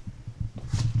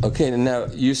 Okay, now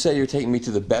you say you're taking me to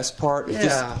the best part?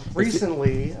 Yeah,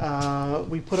 recently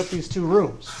we put up these 2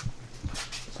 rooms.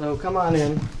 So come on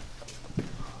in.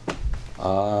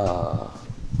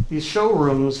 These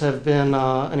showrooms have been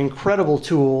an incredible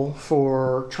tool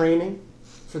for training,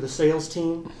 for the sales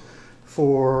team,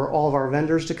 for all of our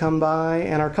vendors to come by,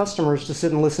 and our customers to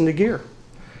sit and listen to gear.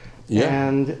 Yeah.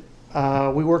 And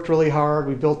we worked really hard.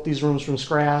 We built these rooms from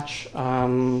scratch.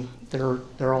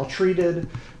 They're all treated.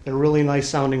 They're really nice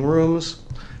sounding rooms.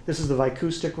 This is the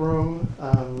Vicoustic room.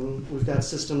 We've got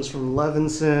systems from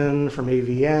Levinson, from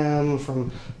AVM,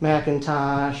 from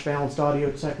Macintosh, balanced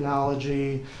audio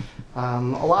technology. A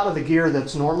lot of the gear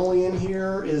that's normally in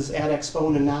here is at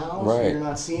AXPONA now, so you're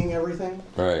not seeing everything.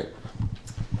 Right.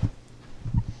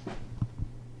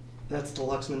 That's the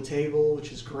Luxman table,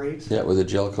 which is great. Yeah, with a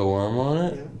Jelco arm on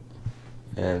it.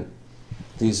 Yeah. And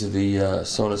these are the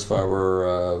Sonus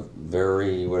Fiber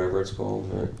Very, whatever it's called.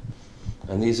 Right?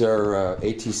 And these are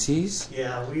ATCs?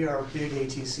 Yeah, we are big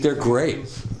ATC. They're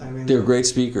great. I mean, they're great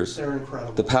speakers. They're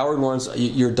incredible. The powered ones,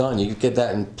 you're done. You can get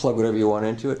that and plug whatever you want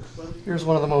into it. Here's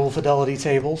one of the mobile fidelity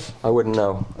tables. I wouldn't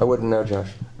know. I wouldn't know,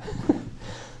 Josh.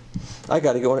 I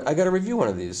got to review one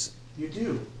of these. You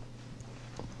do.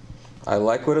 I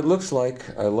like what it looks like.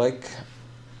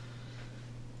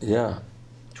 Yeah.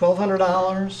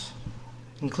 $1,200,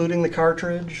 including the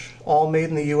cartridge, all made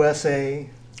in the USA.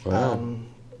 Wow.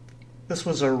 This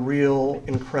was a real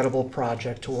incredible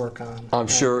project to work on. I'm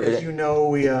sure. As you know,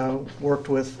 we worked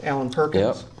with Alan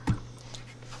Perkins. Yep.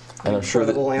 And I'm sure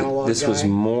that this was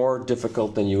more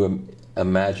difficult than you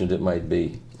imagined it might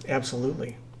be.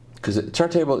 Absolutely. Because a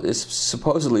turntable is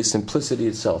supposedly simplicity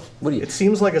itself. What do you? It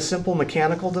seems like a simple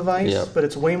mechanical device, Yep. but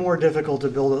it's way more difficult to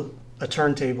build a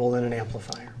turntable than an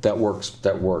amplifier. That works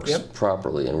Yep.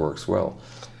 properly and works well.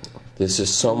 There's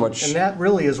just so much. And that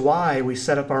really is why we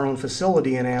set up our own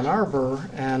facility in Ann Arbor.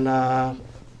 And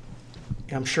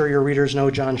I'm sure your readers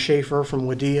know John Schaefer from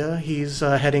Wadea. He's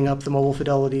heading up the Mobile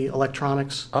Fidelity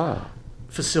Electronics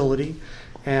facility.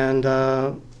 And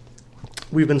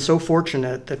we've been so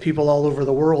fortunate that people all over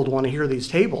the world want to hear these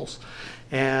tables.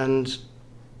 And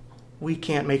we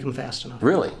can't make them fast enough.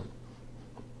 Really?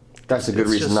 That's a good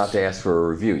It's reason just- not to ask for a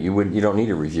review. You don't need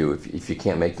a review if you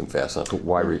can't make them fast enough.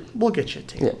 Why? We'll get you a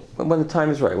table. Yeah, when the time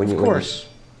is right. Of course.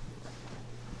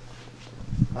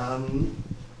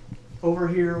 Over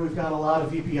here, we've got a lot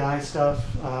of VPI stuff.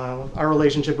 Our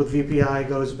relationship with VPI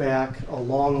goes back a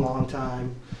long, long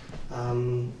time.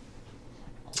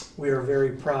 We are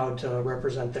very proud to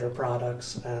represent their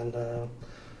products, and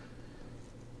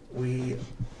they've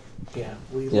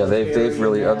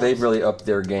really upped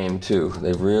their game too.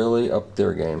 They've really upped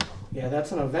their game. Yeah,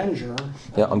 that's an Avenger.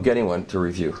 Yeah, I'm getting one to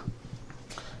review.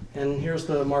 And here's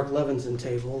the Mark Levinson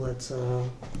table. That's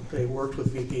they worked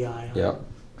with VPI on. Yeah.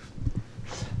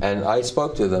 And I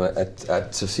spoke to them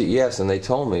at CES, and they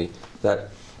told me that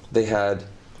they had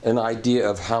an idea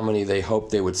of how many they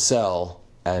hoped they would sell,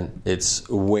 and it's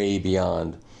way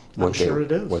beyond what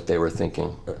they were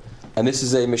thinking. And this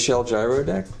is a Michel gyro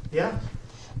deck? Yeah.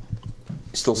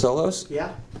 Still sell those?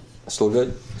 Yeah. Still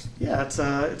good? Yeah, it's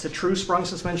a true sprung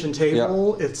suspension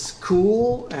table. Yeah. It's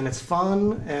cool, and it's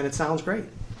fun, and it sounds great.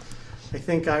 I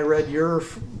think I read your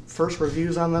first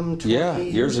reviews on them 20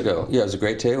 years ago. Yeah, it was a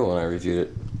great table when I reviewed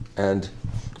it. And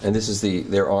this is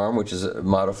their arm, which is a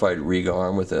modified Riga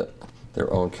arm with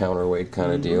their own counterweight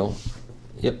kind of deal.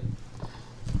 Yep.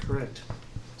 Correct.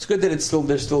 It's good that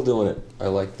they're still doing it. I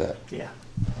like that. Yeah.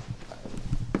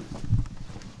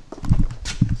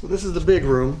 So this is the big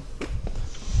room.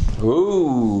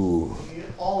 Ooh.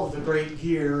 All of the great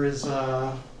gear is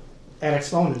at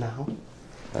AXPONA now.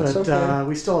 That's but okay.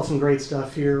 We still have some great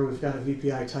stuff here. We've got a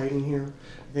VPI Titan here.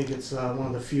 I think it's one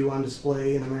of the few on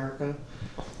display in America.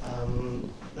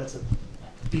 That's a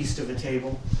beast of a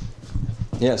table.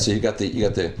 Yeah, so you got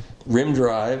the rim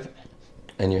drive,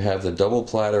 and you have the double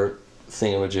platter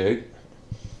thingamajig,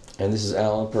 and this is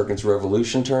Alan Perkins'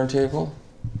 Revolution turntable.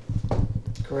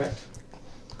 Correct.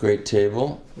 Great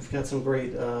table. We've got some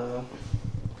great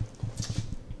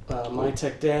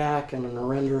Mytech DAC and an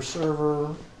Arender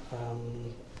server.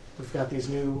 We've got these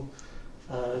new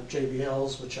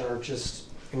JBLs, which are just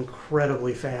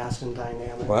incredibly fast and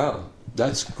dynamic. Wow,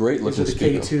 that's great looking These are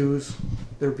the speaker. K2s.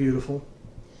 They're beautiful.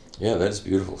 Yeah, that's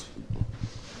beautiful.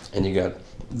 And you got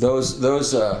those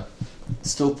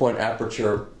still point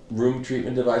aperture room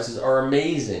treatment devices are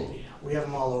amazing. Yeah, we have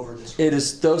them all over this. It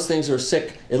is, those things are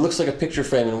sick. It looks like a picture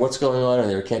frame, and what's going on in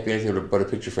there can't be anything but a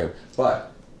picture frame.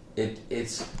 But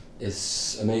it's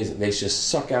amazing. They just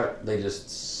suck out. They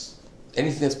just,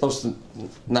 anything that's supposed to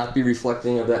not be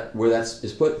reflecting of that where that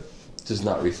is put does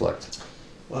not reflect.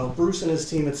 Well, Bruce and his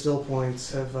team at Still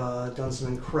Points have done some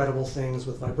incredible things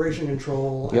with vibration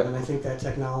control, Yep. and I think that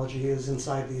technology is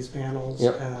inside these panels,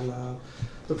 Yep. and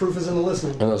the proof is in the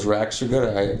listening. And those racks are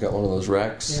good. I got one of those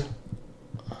racks.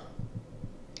 Yeah.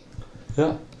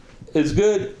 Yeah, it's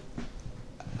good.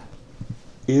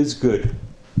 It's good.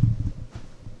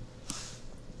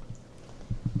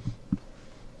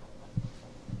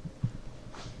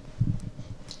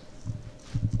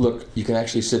 Look, you can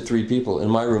actually sit 3 people. In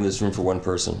my room, there's room for 1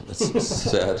 person. It's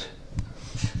sad.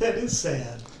 That is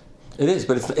sad. It is,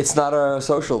 but it's not a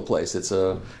social place. It's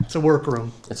a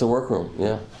workroom. It's a workroom.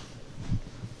 Yeah.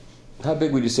 How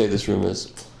big would you say this room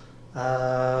is?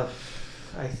 I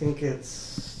think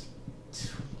it's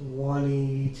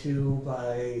 22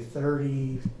 by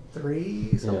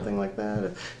 33, something like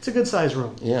that. It's a good size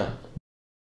room. Yeah.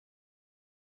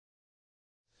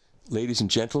 Ladies and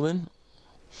gentlemen,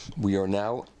 we are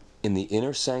now in the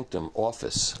inner sanctum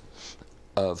office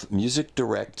of Music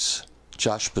Direct's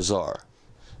Josh Bizar.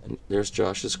 And there's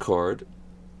Josh's card.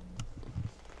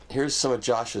 Here's some of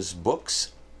Josh's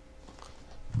books.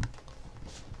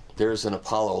 There's an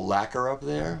Apollo lacquer up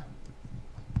there.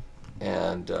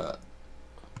 And the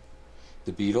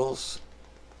Beatles.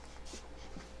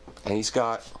 And he's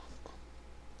got,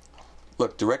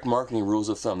 look, direct marketing rules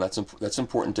of thumb. That's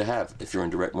important to have if you're in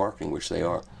direct marketing, which they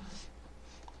are.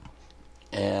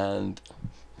 And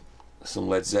some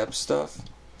Led Zepp stuff.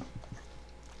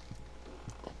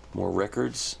 More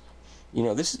records. You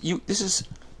know, this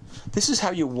is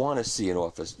how you want to see an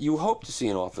office. You hope to see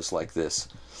an office like this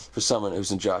for someone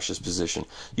who's in Josh's position.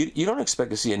 You don't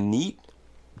expect to see a neat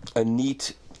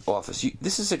office.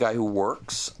 This is a guy who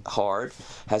works hard,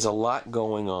 has a lot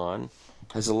going on,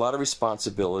 has a lot of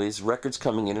responsibilities, records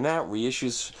coming in and out,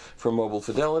 reissues for Mobile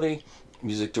Fidelity.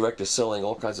 Music Direct is selling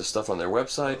all kinds of stuff on their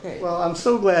website. Okay. Well, I'm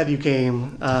so glad you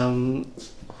came.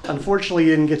 Unfortunately,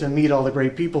 you didn't get to meet all the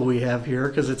great people we have here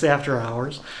because it's after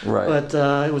hours. Right.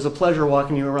 But it was a pleasure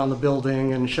walking you around the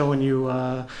building and showing you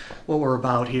what we're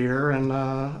about here. And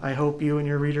I hope you and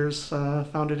your readers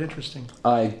found it interesting.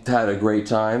 I had a great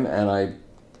time, and I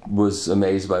was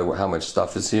amazed by how much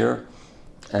stuff is here.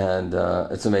 And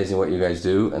it's amazing what you guys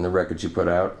do and the records you put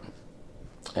out.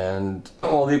 And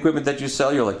all the equipment that you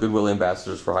sell, you're like Goodwill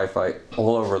ambassadors for Hi-Fi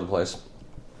all over the place.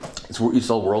 You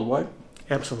sell worldwide?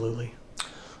 Absolutely.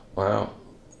 Wow.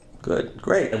 Good.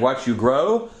 Great. I watch you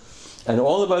grow. And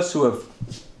all of us who have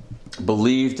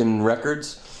believed in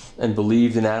records and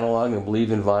believed in analog and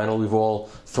believed in vinyl, we've all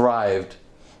thrived.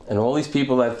 And all these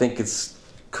people that think it's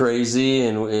crazy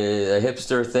and a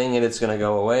hipster thing and it's going to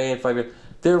go away in 5 years,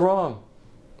 they're wrong.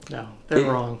 No, they're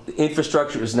wrong. The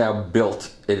infrastructure is now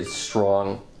built. It is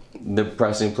strong. The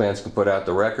pressing plants can put out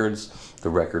the records. The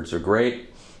records are great.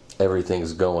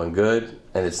 Everything's going good.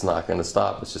 And it's not going to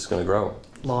stop. It's just going to grow.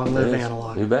 Long live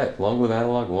analog. You bet. Long live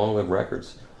analog. Long live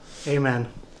records. Amen.